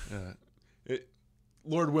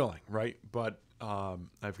 Lord willing, right? But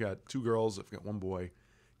I've got 2 girls, I've got 1 boy,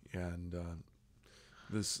 and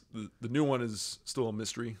the new one is still a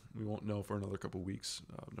mystery. We won't know for another couple of weeks.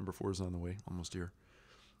 Number 4 is on the way, almost here.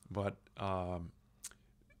 But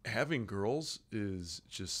having girls is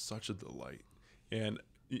just such a delight. And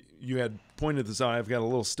you had pointed this out. I've got a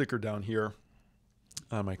little sticker down here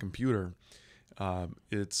on my computer.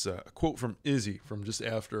 It's a quote from Izzy from just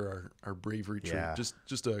after our Brave retreat,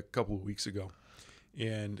 just a couple of weeks ago.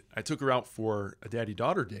 And I took her out for a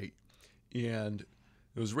daddy-daughter date. And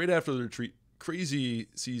it was right after the retreat, crazy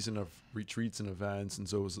season of retreats and events. And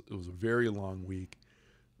so it was a very long week.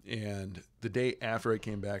 And the day after I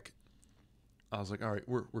came back, I was like, all right,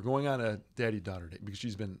 we're going on a daddy-daughter date, because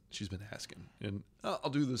she's been asking, and I'll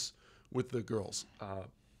do this with the girls.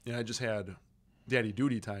 And I just had daddy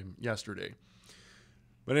duty time yesterday.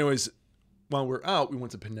 But anyways, while we're out, we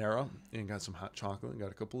went to Panera and got some hot chocolate and got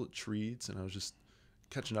a couple of treats, and I was just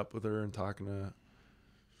catching up with her and talking to,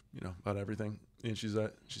 about everything. And she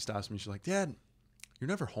stops me. She's like, "Dad, you're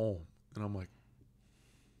never home." And I'm like,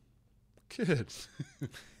 "Kid,"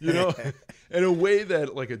 in a way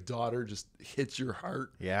that like a daughter just hits your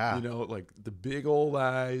heart. Yeah. Like the big old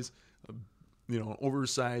eyes, an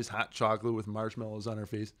oversized hot chocolate with marshmallows on her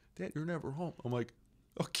face. "Dad, you're never home." I'm like,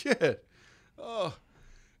 "Oh, kid." Oh,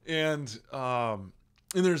 and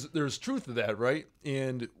there's truth to that, right?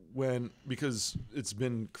 And because it's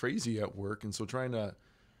been crazy at work, and so trying to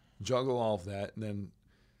juggle all of that and then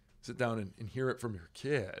sit down and hear it from your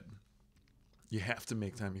kid, you have to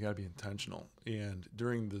make time. You got to be intentional. And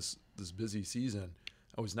during this busy season,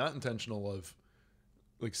 I was not intentional of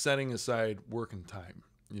like setting aside work and time.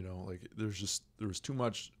 Like there was too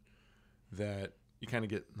much that you kind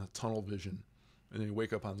of get in a tunnel vision, and then you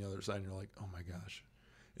wake up on the other side and you're like, oh my gosh.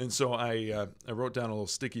 And so I wrote down a little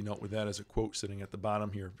sticky note with that as a quote sitting at the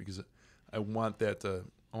bottom here, because I want that to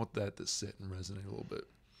sit and resonate a little bit,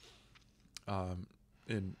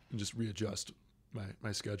 and just readjust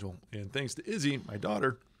my schedule. And thanks to Izzy, my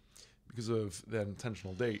daughter, because of that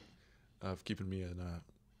intentional date of keeping me in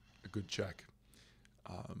a good check.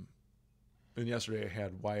 And yesterday I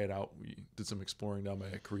had Wyatt out. We did some exploring down by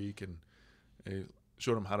a creek, and I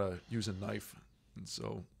showed him how to use a knife. And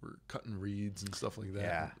so we're cutting reeds and stuff like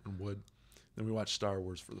that, and wood. Then we watched Star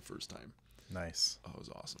Wars for the first time. Nice. Oh, it was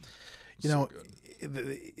awesome. You know,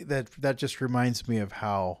 that just reminds me of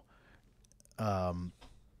how,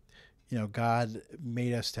 God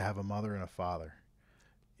made us to have a mother and a father.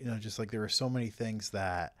 Just like there are so many things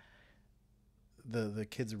that the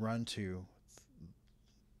kids run to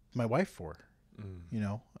my wife for. If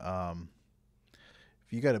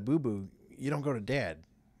you got a boo-boo, you don't go to dad.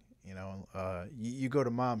 You go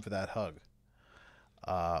to mom for that hug.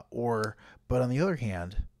 But on the other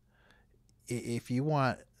hand, if you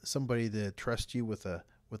want somebody to trust you with a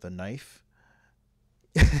knife,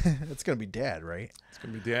 it's gonna be dad, right? It's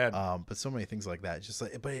gonna be dad. But so many things like that.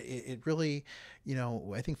 But it really,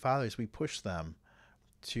 I think fathers, we push them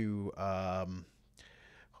to.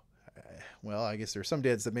 Well, I guess there are some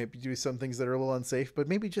dads that maybe do some things that are a little unsafe, but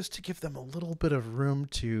maybe just to give them a little bit of room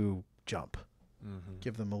to jump. Mm-hmm.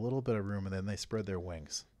 Give them a little bit of room, and then they spread their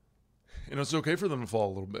wings. It's okay for them to fall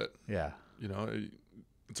a little bit. Yeah.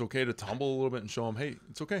 It's okay to tumble a little bit and show them, hey,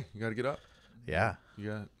 it's okay. You got to get up. Yeah.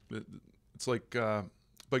 It's like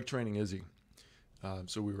bike training Izzy.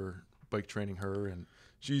 So we were bike training her, and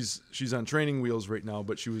she's on training wheels right now,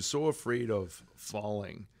 but she was so afraid of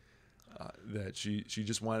falling that she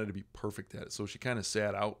just wanted to be perfect at it. So she kind of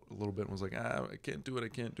sat out a little bit and was like, I can't do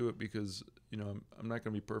it because, I'm not going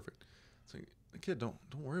to be perfect. It's like, kid, don't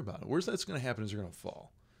worry about it. Worst that's going to happen is you're going to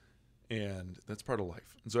fall. And that's part of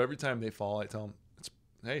life. And so every time they fall, I tell them,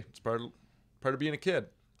 it's part of being a kid.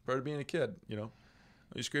 Part of being a kid, You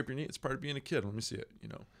scrape your knee, it's part of being a kid. Let me see it,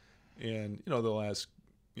 And, they'll ask,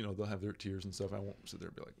 they'll have their tears and stuff. I won't sit there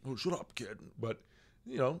and be like, oh, shut up, kid. But,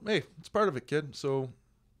 hey, it's part of it, kid. So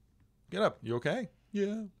get up. You okay?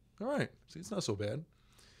 Yeah. All right. See, it's not so bad.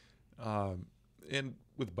 And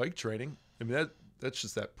with bike training, I mean, that's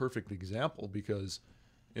just that perfect example, because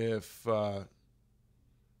if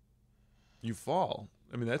you fall,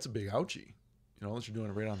 I mean, that's a big ouchie, unless you're doing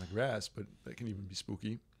it right on the grass, but that can even be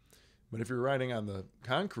spooky. But if you're riding on the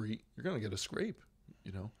concrete, you're going to get a scrape,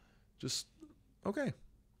 just, okay,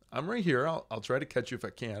 I'm right here. I'll try to catch you if I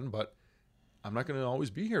can, but I'm not going to always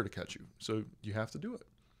be here to catch you. So you have to do it.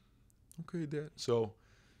 Okay, Dad. So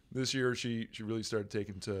this year she really started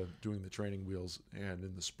taking to doing the training wheels, and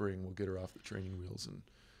in the spring we'll get her off the training wheels and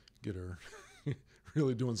get her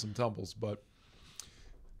really doing some tumbles. But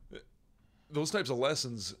those types of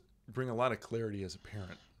lessons bring a lot of clarity as a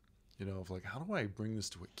parent, of like, how do I bring this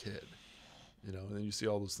to a kid? And then you see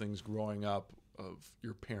all those things growing up of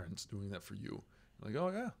your parents doing that for you. Like,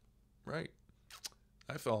 oh yeah, right.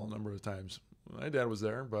 I fell a number of times. My dad was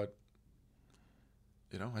there, but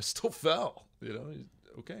I still fell.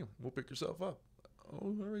 Okay, we'll pick yourself up. Oh,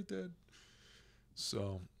 all right, Dad.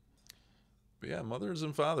 So, but yeah, mothers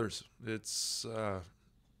and fathers, it's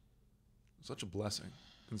such a blessing.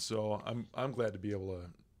 And so I'm glad to be able to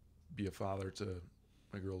be a father to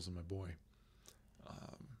my girls and my boy.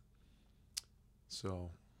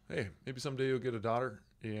 So, hey, maybe someday you'll get a daughter,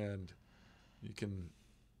 and you can.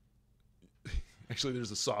 Actually,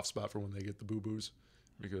 there's a soft spot for when they get the boo-boos,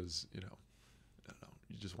 because I don't know,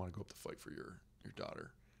 you just want to go up to fight for your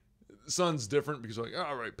daughter. Son's different because you're like,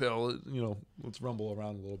 all right, pal, let's rumble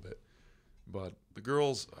around a little bit. But the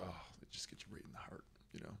girls, they just get you right in the heart,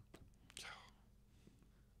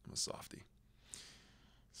 I'm a softie.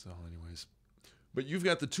 So anyways, but you've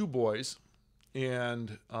got the two boys,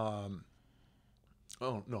 and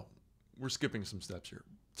oh no, we're skipping some steps here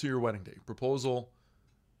to your wedding day. Proposal,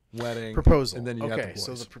 wedding, and then you got the boys.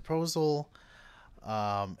 So the proposal,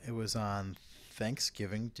 it was on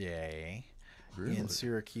Thanksgiving Day. Really? In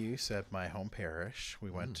Syracuse at my home parish. We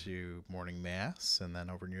went to morning mass, and then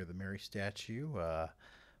over near the Mary statue,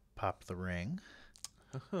 popped the ring.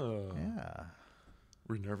 Yeah.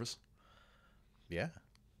 Were you nervous? Yeah.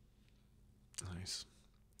 Nice.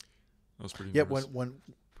 That was pretty. Yeah. Nervous. Went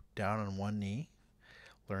down on one knee.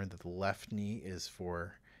 Learned that the left knee is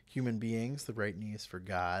for human beings, the right knee is for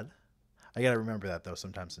God. I gotta remember that though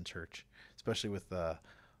sometimes in church, especially with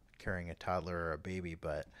carrying a toddler or a baby.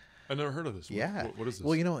 But I never heard of this. Yeah. What is this?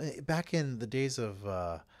 Well, back in the days of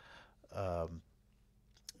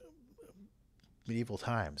medieval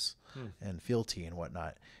times and fealty and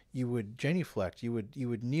whatnot, you would genuflect. You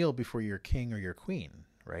would kneel before your king or your queen,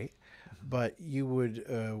 right? Mm-hmm. But you would,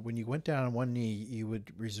 when you went down on one knee, you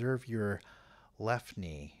would reserve your left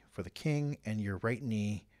knee for the king and your right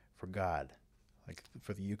knee for God, like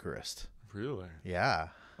for the Eucharist. Really? Yeah.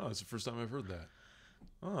 Oh, it's the first time I've heard that.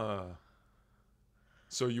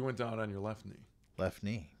 So you went down on your left knee? Left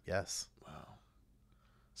knee, yes. Wow.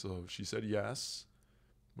 So she said yes.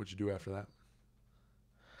 What'd you do after that?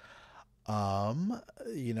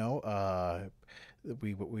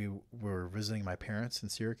 we were visiting my parents in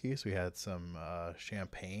Syracuse. We had some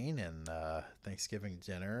champagne and Thanksgiving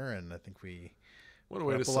dinner, and I think we What a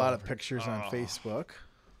way put to up a lot of celebrate. pictures on Facebook.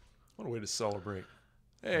 What a way to celebrate.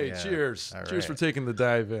 Hey, Yeah. cheers. All Cheers for right. taking the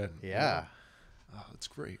dive in. Yeah. Oh, that's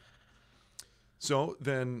great. So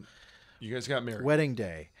then you guys got married. Wedding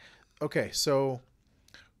day. Okay, so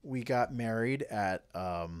we got married at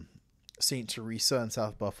St. Teresa in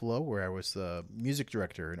South Buffalo, where I was the music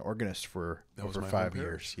director and organist for That was over my 5 home years.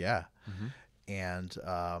 parish. Yeah. Mm-hmm.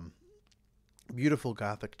 And beautiful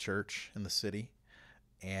Gothic church in the city.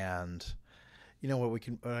 And what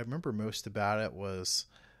I remember most about it was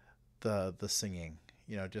the singing.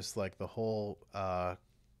 Just like the whole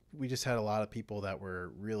we just had a lot of people that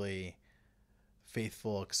were really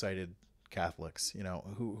faithful, excited Catholics,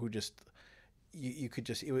 who just you could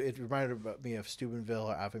just it reminded me of Steubenville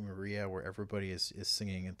or Ave Maria, where everybody is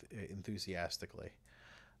singing enthusiastically.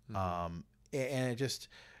 Mm-hmm. And it just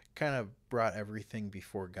kind of brought everything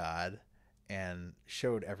before God and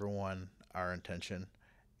showed everyone our intention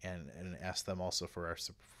and asked them also for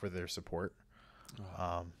their support.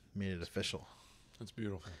 Made it official. That's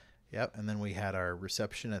beautiful. Yep. And then we had our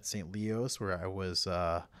reception at St. Leo's, where I was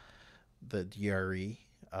the DRE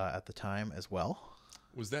at the time as well.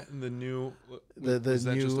 Was that in the new? The was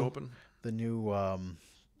that new, just open? The new, a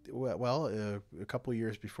couple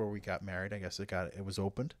years before we got married, I guess it was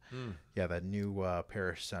opened. Mm. Yeah, that new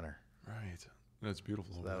parish center. Right. That's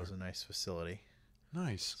beautiful. So that was a nice facility.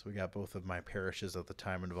 Nice. So we got both of my parishes at the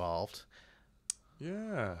time involved.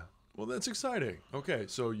 Yeah. Well, that's exciting. Okay,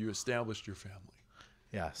 so you established your family.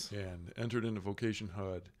 Yes. And entered into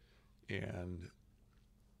vocationhood, and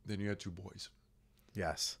then you had 2 boys.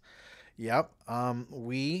 Yes. Yep.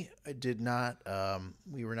 We did not.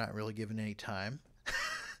 We were not really given any time.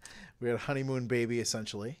 We had a honeymoon baby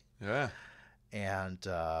essentially, Yeah. and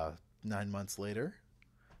 9 months later,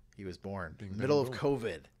 he was born. Bing, In the bang, middle of boom.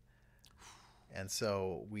 COVID, and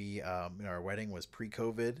so we, our wedding was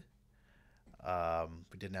pre-COVID.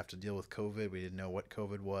 We didn't have to deal with COVID. We didn't know what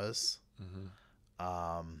COVID was. Mm-hmm.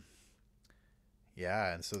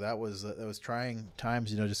 Yeah, and so that was trying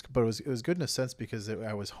times, but it was good in a sense because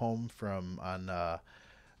I was home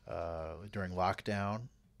during lockdown,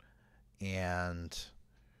 and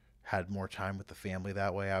had more time with the family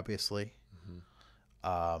that way. Obviously,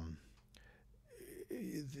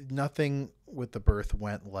 nothing with the birth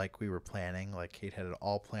went like we were planning. Like Kate had it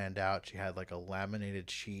all planned out. She had like a laminated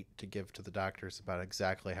sheet to give to the doctors about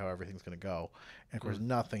exactly how everything's going to go, and of course,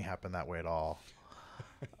 nothing happened that way at all.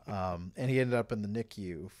 And he ended up in the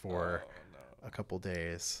NICU for a couple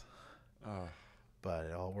days, but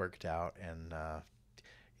it all worked out, and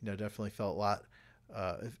definitely felt a lot.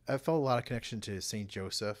 I felt a lot of connection to Saint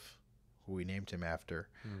Joseph, who we named him after,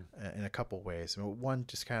 in a couple ways. I mean, one,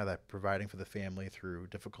 just kind of that providing for the family through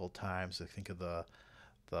difficult times. I think of the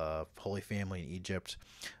Holy Family in Egypt,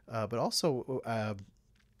 but also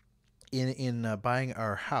in buying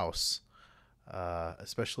our house,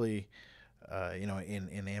 especially.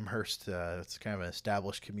 In Amherst, it's kind of an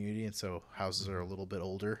established community, and so houses are a little bit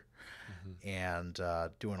older, and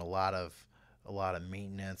doing a lot of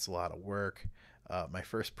maintenance, a lot of work. My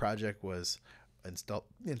first project was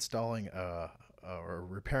installing or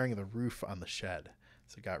repairing the roof on the shed.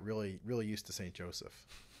 So I got really used to St. Joseph.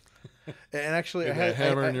 And actually, I had a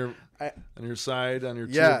hammer on your side on your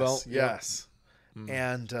tool belt. Yes.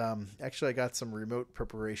 And actually, I got some remote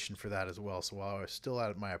preparation for that as well. So while I was still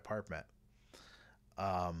at my apartment,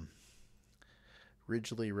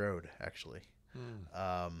 Ridgely Road, actually,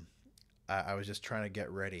 I was just trying to get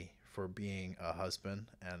ready for being a husband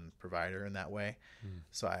and provider in that way.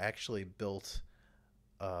 So I actually built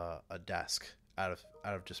a desk out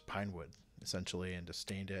of just pine wood, essentially, and just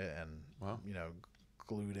stained it and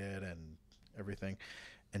glued it and everything,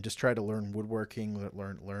 and just tried to learn woodworking,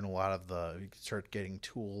 learn a lot of start getting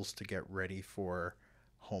tools to get ready for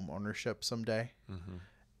home ownership someday,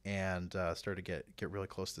 and started to get really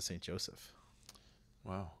close to St. Joseph.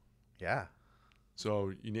 Wow. Yeah.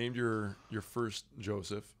 So you named your first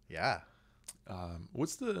Joseph. Yeah.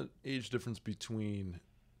 What's the age difference between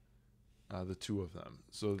the 2 of them?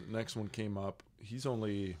 So the next one came up. He's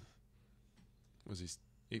only, was he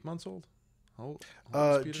 8 months old? How old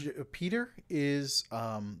is Peter? Peter is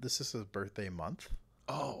this is his birthday month.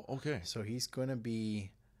 Oh, okay. So he's going to be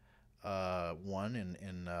 1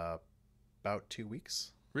 in about 2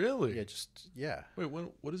 weeks. Really? Yeah. Wait,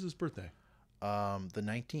 what is his birthday? The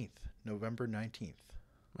 19th, November 19th.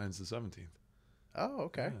 Mine's the 17th. Oh,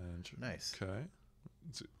 okay. Yeah, Nice. Okay.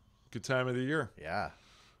 It's a good time of the year. Yeah.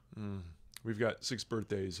 We've got 6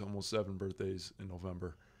 birthdays, almost 7 birthdays in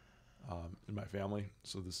November in my family.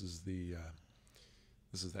 So this is the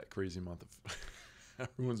This is that crazy month of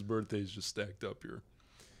everyone's birthdays just stacked up here.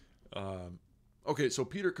 Okay, so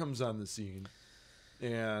Peter comes on the scene,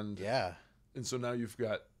 and so now you've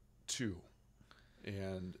got two,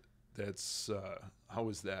 and that's how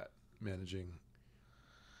is that managing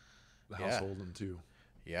the household and two?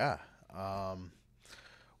 Yeah.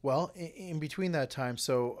 Well, in between that time,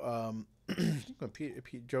 so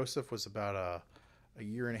Joseph was about a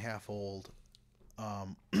year and a half old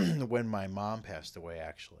when my mom passed away,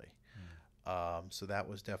 actually. So that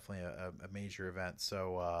was definitely a major event.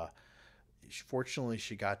 So fortunately,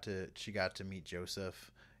 she got to meet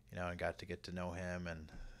Joseph, and got to get to know him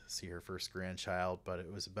and see her first grandchild. But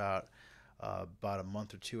it was about a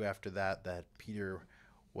month or two after that Peter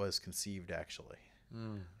was conceived, actually.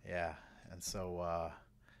 Yeah, and so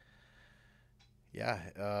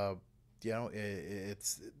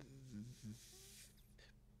it's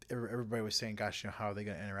everybody was saying, gosh, how are they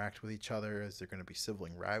going to interact with each other? Is there going to be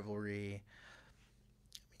sibling rivalry?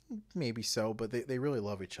 Maybe so, but they really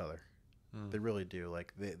love each other. They really do.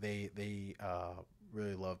 Like they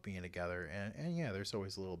really love being together, and yeah, there's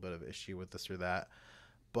always a little bit of issue with this or that,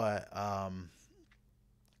 but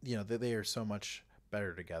they are so much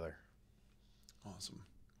better together. Awesome.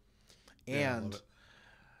 And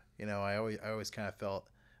I always kind of felt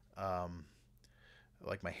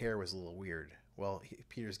like my hair was a little weird. Well,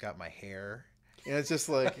 Peter's got my hair, and it's just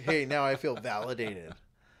like, hey, now I feel validated.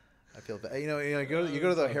 I feel that you go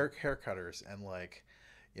to the hair cutters, and like,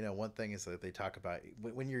 one thing is that they talk about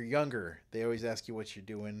when you're younger, they always ask you what you're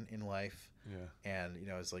doing in life. Yeah. And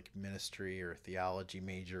it's like ministry or theology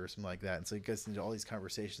major or something like that. And so it gets into all these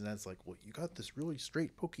conversations, and it's like, well, you got this really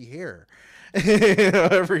straight, pokey hair,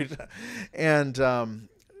 every time. And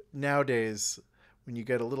nowadays, when you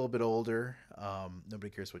get a little bit older, nobody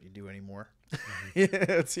cares what you do anymore.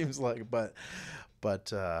 It seems like, but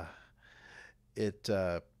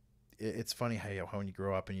it's funny how when you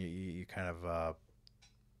grow up and you kind of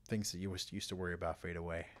things that you used to worry about fade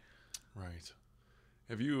away. Right.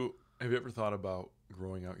 Have you ever thought about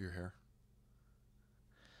growing out your hair?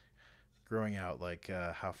 Growing out, like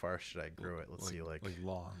how far should I grow it? Let's see, like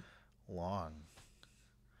long.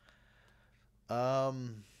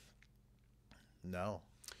 No.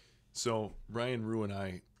 So Ryan Rue and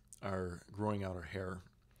I are growing out our hair.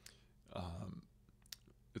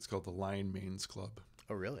 It's called the Lion Manes Club.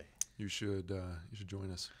 Oh, really? You should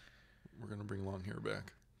join us. We're gonna bring long hair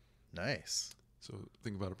back. Nice. So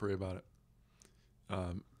think about it, pray about it.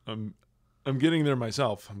 I'm getting there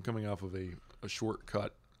myself. I'm coming off of a short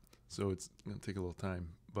cut, so it's gonna take a little time.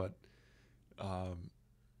 But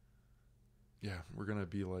yeah, we're gonna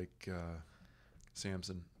be like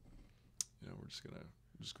Samson. We're just gonna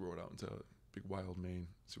grow it out into a big wild mane,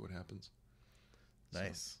 see what happens.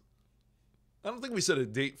 Nice. So, I don't think we set a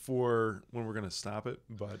date for when we're gonna stop it,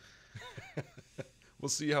 but we'll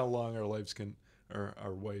see how long our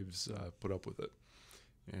wives put up with it,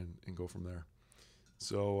 and go from there.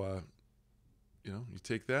 So you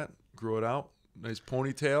take that, grow it out, nice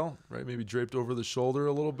ponytail, right? Maybe draped over the shoulder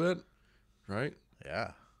a little bit, right?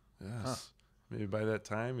 Yeah. Yes. Huh. Maybe by that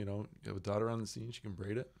time, you have a daughter on the scene, she can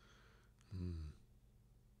braid it.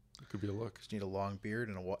 It could be a look. Just need a long beard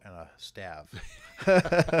and a staff.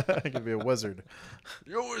 I could be a wizard.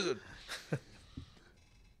 You're a wizard.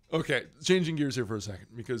 Okay, changing gears here for a second,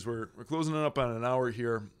 because we're closing it up on an hour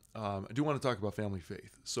here. I do want to talk about family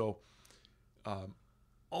faith. So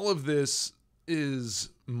all of this is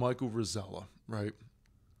Michael Ruzsala, right?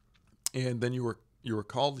 And then you were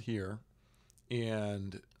called here,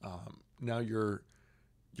 and now you're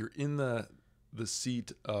in the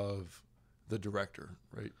seat of the director,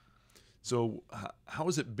 right? So how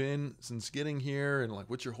has it been since getting here, and like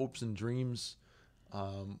what's your hopes and dreams?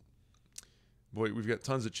 Boy, we've got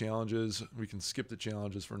tons of challenges. We can skip the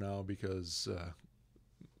challenges for now because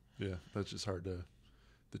that's just hard to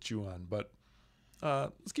chew on. But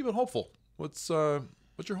let's keep it hopeful. What's your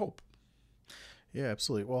hope? Yeah,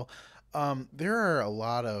 absolutely. Well, there are a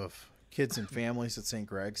lot of kids and families at St.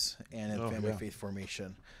 Greg's and in Family Faith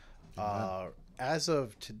Formation. As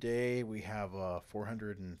of today, we have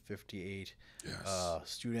 458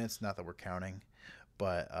 students. Not that we're counting,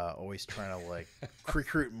 but always trying to like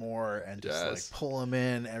recruit more and just like pull them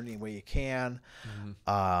in any way you can.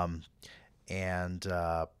 The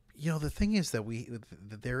thing is that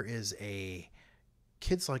there is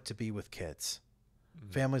kids like to be with kids.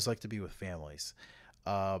 Families like to be with families.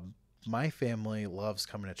 My family loves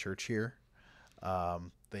coming to church here.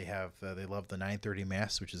 They love the 9:30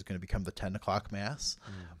 mass, which is going to become the 10 o'clock mass.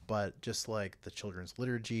 But just like the children's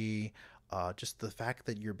liturgy, just the fact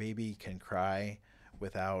that your baby can cry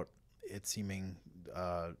without it seeming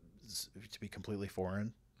to be completely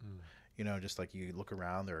foreign. You know, just like you look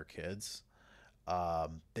around, there are kids.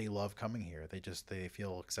 They love coming here. They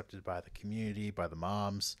feel accepted by the community, by the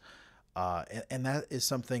moms, and that is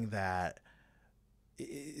something that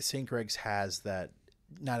St. Greg's has that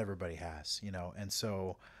not everybody has. You know, and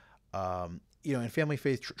so you know, in family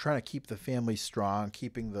faith, trying to keep the family strong,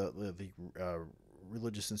 keeping the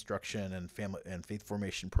religious instruction and family and faith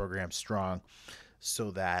formation program strong,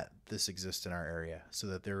 so that this exists in our area, so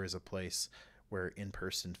that there is a place where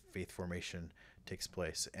in-person faith formation takes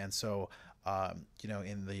place. And so, you know,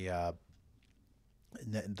 in the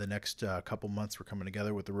next couple months, we're coming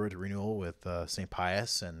together with the Road to Renewal with St.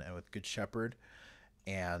 Pius and with Good Shepherd,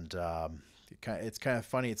 and it's kind of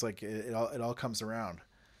funny. It's like it all comes around.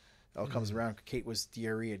 It all comes around. Kate was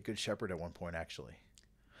DRE at Good Shepherd at one point, actually.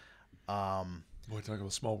 Boy, talk about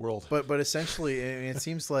a small world. But essentially, I mean, it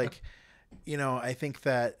seems like, you know, I think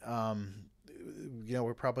that, you know,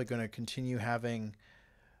 we're probably going to continue having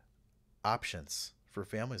options for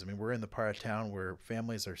families. I mean, we're in the part of town where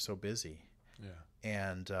families are so busy. Yeah.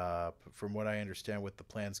 And from what I understand with the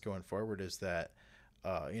plans going forward is that,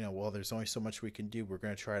 you know, well, there's only so much we can do. We're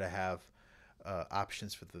going to try to have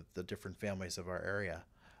options for the different families of our area,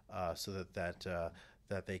 so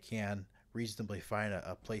that they can reasonably find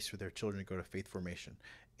a place for their children to go to faith formation.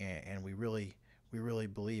 And we really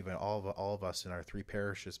believe, and all of us in our 3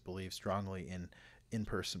 parishes believe strongly in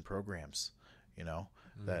in-person programs, you know,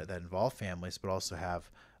 that involve families, but also have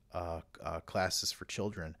classes for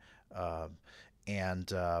children. You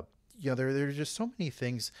know, there are just so many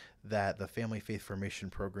things that the Family Faith Formation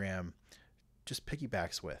program just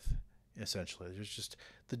piggybacks with. Essentially, there's just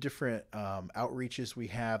the different outreaches we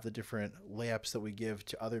have, the different layups that we give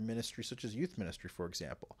to other ministries, such as youth ministry, for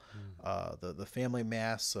example. The family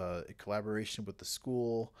mass, collaboration with the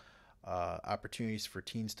school, opportunities for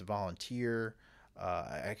teens to volunteer.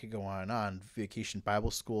 I could go on and on. Vacation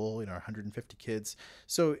Bible School, you know, 150 kids.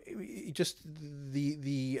 So just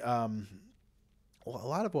well, a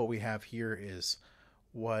lot of what we have here is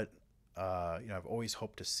what you know, I've always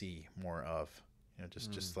hoped to see more of. You know,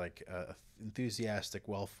 just like a enthusiastic,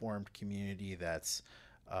 well-formed community that's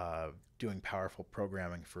doing powerful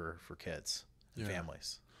programming for kids and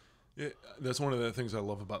families. Yeah, that's one of the things I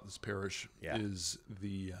love about this parish is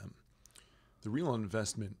the real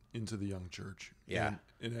investment into the young church. Yeah.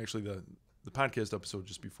 And actually the podcast episode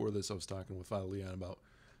just before this, I was talking with Father Leon about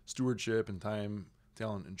stewardship and time,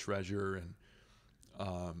 talent, and treasure, and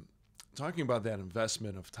talking about that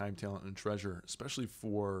investment of time, talent, and treasure, especially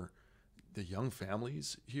for the young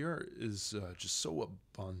families here, is just so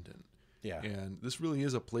abundant. Yeah. And this really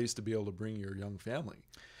is a place to be able to bring your young family.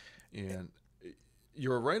 And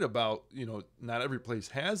you're right about, you know, not every place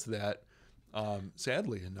has that,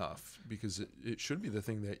 sadly enough, because it should be the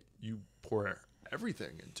thing that you pour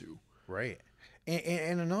everything into. Right.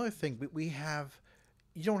 And another thing, we have,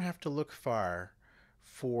 you don't have to look far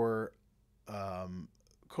for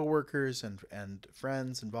coworkers and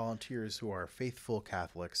friends and volunteers who are faithful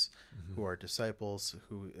Catholics, who are disciples,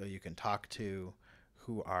 who you can talk to,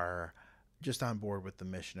 who are just on board with the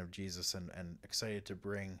mission of Jesus and excited to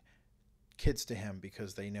bring kids to him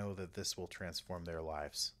because they know that this will transform their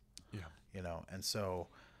lives. Yeah. You know, and so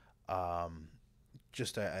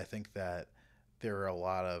just I think that there are a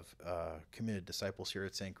lot of committed disciples here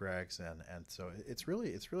at St. Greg's, and so it's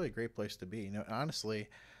really a great place to be. You know, honestly,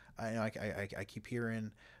 I keep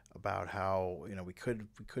hearing about how, you know, we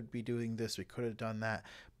could be doing this, we could have done that,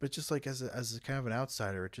 but just like as a kind of an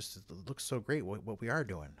outsider, it looks so great what we are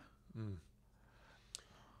doing.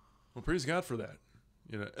 Well, praise God for that.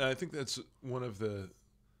 You know, and I think that's one of the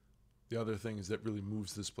other things that really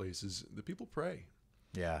moves this place is the people pray.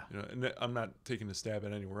 Yeah. You know, and I'm not taking a stab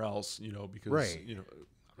at anywhere else, you know, because you know,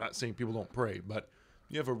 I'm not saying people don't pray, but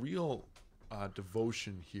you have a real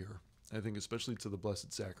devotion here. I think especially to the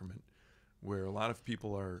Blessed Sacrament, where a lot of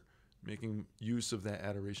people are making use of that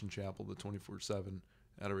Adoration Chapel, the 24/7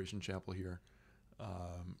 Adoration Chapel here.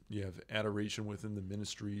 You have adoration within the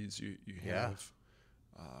ministries. You have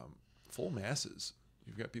full masses.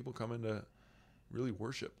 You've got people coming to really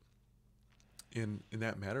worship. In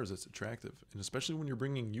that matters, it's attractive, and especially when you're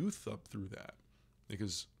bringing youth up through that,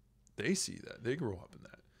 because they see that, they grow up in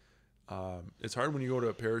that. It's hard when you go to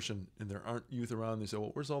a parish and there aren't youth around. They say,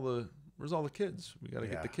 "Well, where's all the kids? We got to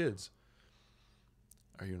get the kids."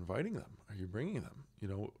 Are you inviting them? Are you bringing them? You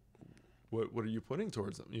know, what are you putting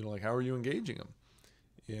towards them? You know, like, how are you engaging them?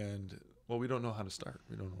 And well, we don't know how to start.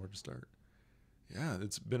 We don't know where to start. Yeah,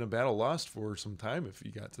 it's been a battle lost for some time if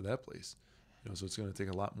you got to that place. You know, so it's going to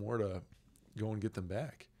take a lot more to go and get them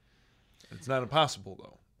back. It's not impossible,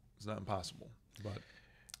 though. It's not impossible. But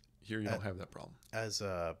here you don't have that problem. As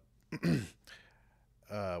a kind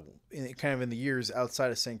of in the years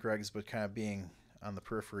outside of St. Greg's, but kind of being on the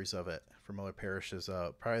peripheries of it from other parishes,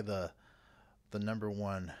 probably the number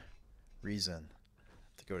one reason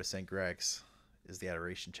to go to St. Greg's is the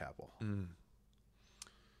Adoration Chapel.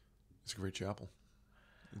 It's a great chapel.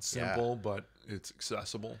 It's simple, but it's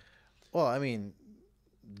accessible. Well, I mean,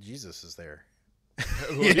 Jesus is there.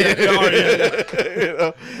 Yeah,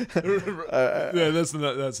 that's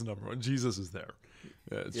the number one. Jesus is there.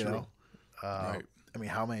 Yeah, it's true. Right. I mean,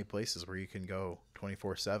 how many places where you can go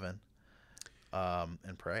 24/7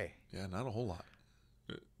 and pray? Yeah, not a whole lot.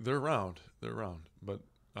 They're around, but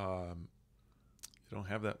you don't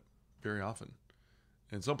have that very often.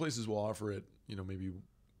 And some places will offer it, maybe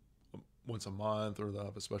once a month, or they'll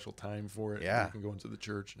have a special time for it. Yeah. You can go into the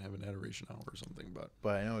church and have an adoration hour or something.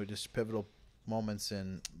 But I know just pivotal moments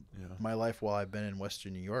in my life while I've been in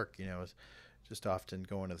Western New York, is just often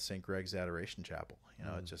going to the St. Greg's Adoration Chapel.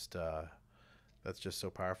 It just that's just so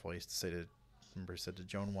powerful. I used to say I said to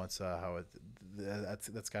Joan once how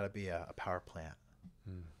that's got to be a power plant.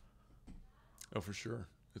 Oh, for sure.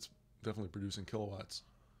 It's definitely producing kilowatts.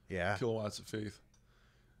 Yeah. Kilowatts of faith.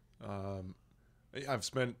 I've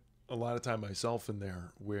spent a lot of time myself in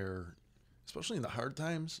there where, especially in the hard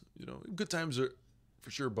times, good times are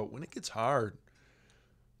for sure, but when it gets hard,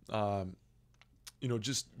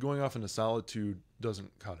 just going off into solitude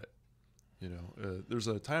doesn't cut it. There's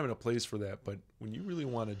a time and a place for that, but when you really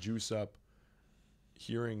want to juice up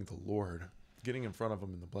hearing the Lord, getting in front of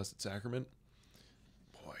him in the Blessed Sacrament,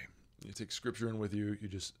 boy, you take scripture in with you, you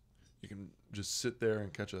can just sit there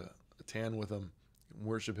and catch a tan with him,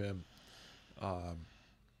 worship him.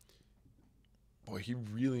 Boy, he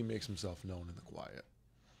really makes himself known in the quiet,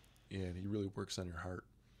 and he really works on your heart.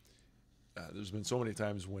 There's been so many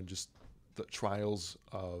times when just the trials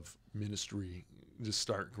of ministry just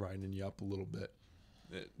start grinding you up a little bit.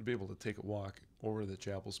 To be able to take a walk over to the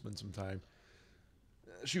chapel, spend some time.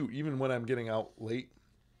 Shoot, even when I'm getting out late,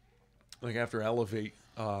 like after Elevate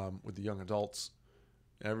with the young adults,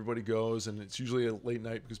 everybody goes, and it's usually a late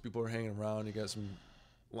night because people are hanging around. You got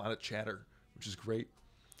a lot of chatter, which is great.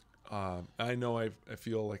 I know I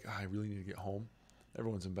feel like I really need to get home.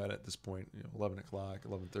 Everyone's in bed at this point, 11 o'clock,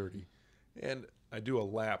 11:30. And I do a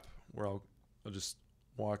lap where I'll just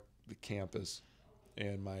walk the campus,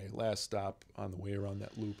 and my last stop on the way around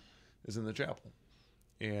that loop is in the chapel.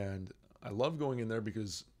 And I love going in there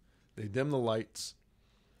because they dim the lights,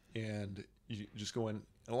 and you just go in.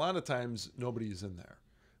 And a lot of times nobody's in there,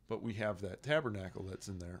 but we have that tabernacle that's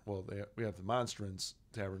in there. Well, we have the monstrance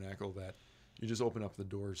tabernacle that you just open up the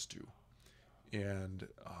doors to. And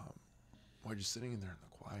while you're sitting in there in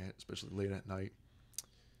the quiet, especially late at night,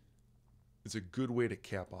 it's a good way to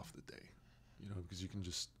cap off the day, because you can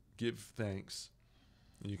just give thanks,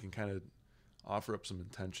 and you can kind of offer up some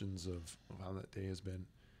intentions of how that day has been.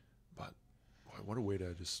 But boy, what a way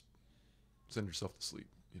to just send yourself to sleep,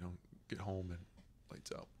 get home and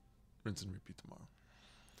lights out, rinse and repeat tomorrow.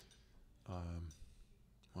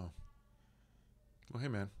 Well, hey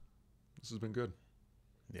man, this has been good.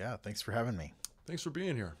 Yeah, thanks for having me. Thanks for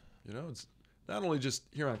being here. It's not only just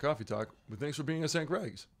here on Coffee Talk, but thanks for being at St.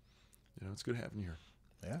 Greg's. It's good having you here.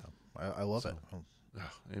 Yeah, I love it. Oh,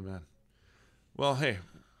 amen. Well, hey,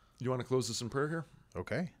 you want to close this in prayer here?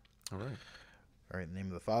 Okay. All right. All right, in the name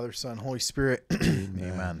of the Father, Son, Holy Spirit.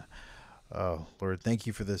 Amen. Oh, Lord, thank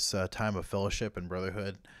you for this time of fellowship and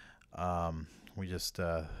brotherhood. We just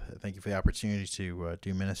thank you for the opportunity to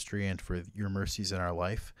do ministry and for your mercies in our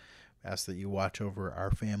life. Ask that you watch over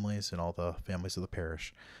our families and all the families of the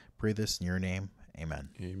parish. Pray this in your name. Amen.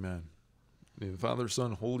 Amen. In the name of the Father,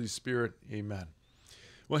 Son, Holy Spirit. Amen.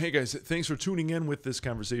 Well, hey, guys, thanks for tuning in with this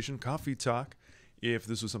conversation, Coffee Talk. If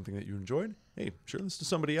this was something that you enjoyed, hey, share this to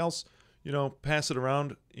somebody else. Pass it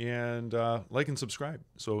around and like and subscribe.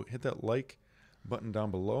 So hit that like button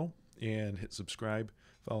down below and hit subscribe.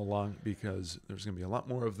 Follow along because there's going to be a lot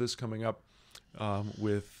more of this coming up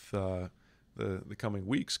with the coming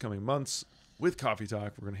weeks, coming months with Coffee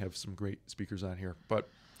Talk. We're going to have some great speakers on here. But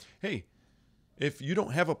hey, if you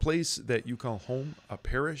don't have a place that you call home, a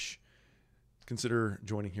parish, consider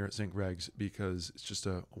joining here at St. Greg's because it's just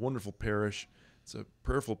a wonderful parish. It's a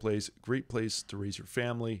prayerful place, great place to raise your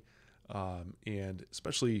family, and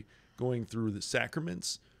especially going through the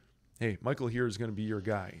sacraments. Hey, Michael here is going to be your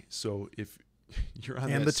guy. So if you're on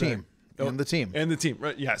and that the team. And the team. And the team,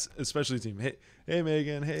 right? Yes, especially the team. Hey,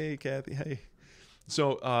 Megan. Hey, Kathy. Hey.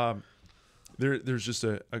 So there's just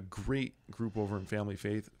a great group over in Family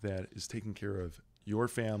Faith that is taking care of your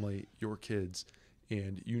family, your kids,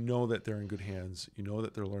 and you know that they're in good hands. You know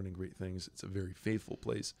that they're learning great things. It's a very faithful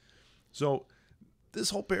place. So this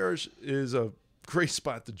whole parish is a great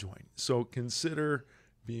spot to join. So consider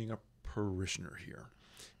being a parishioner here.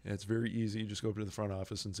 And it's very easy. You just go up to the front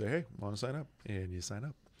office and say, hey, I want to sign up. And you sign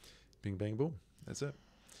up. Bing, bang, boom. That's it.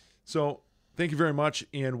 So thank you very much.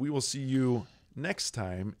 And we will see you next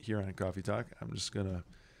time here on Coffee Talk. I'm just going to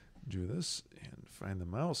do this and find the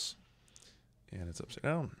mouse. And it's upside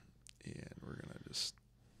down. And we're going to just,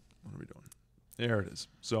 what are we doing? There it is.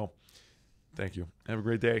 So thank you. Have a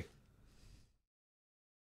great day.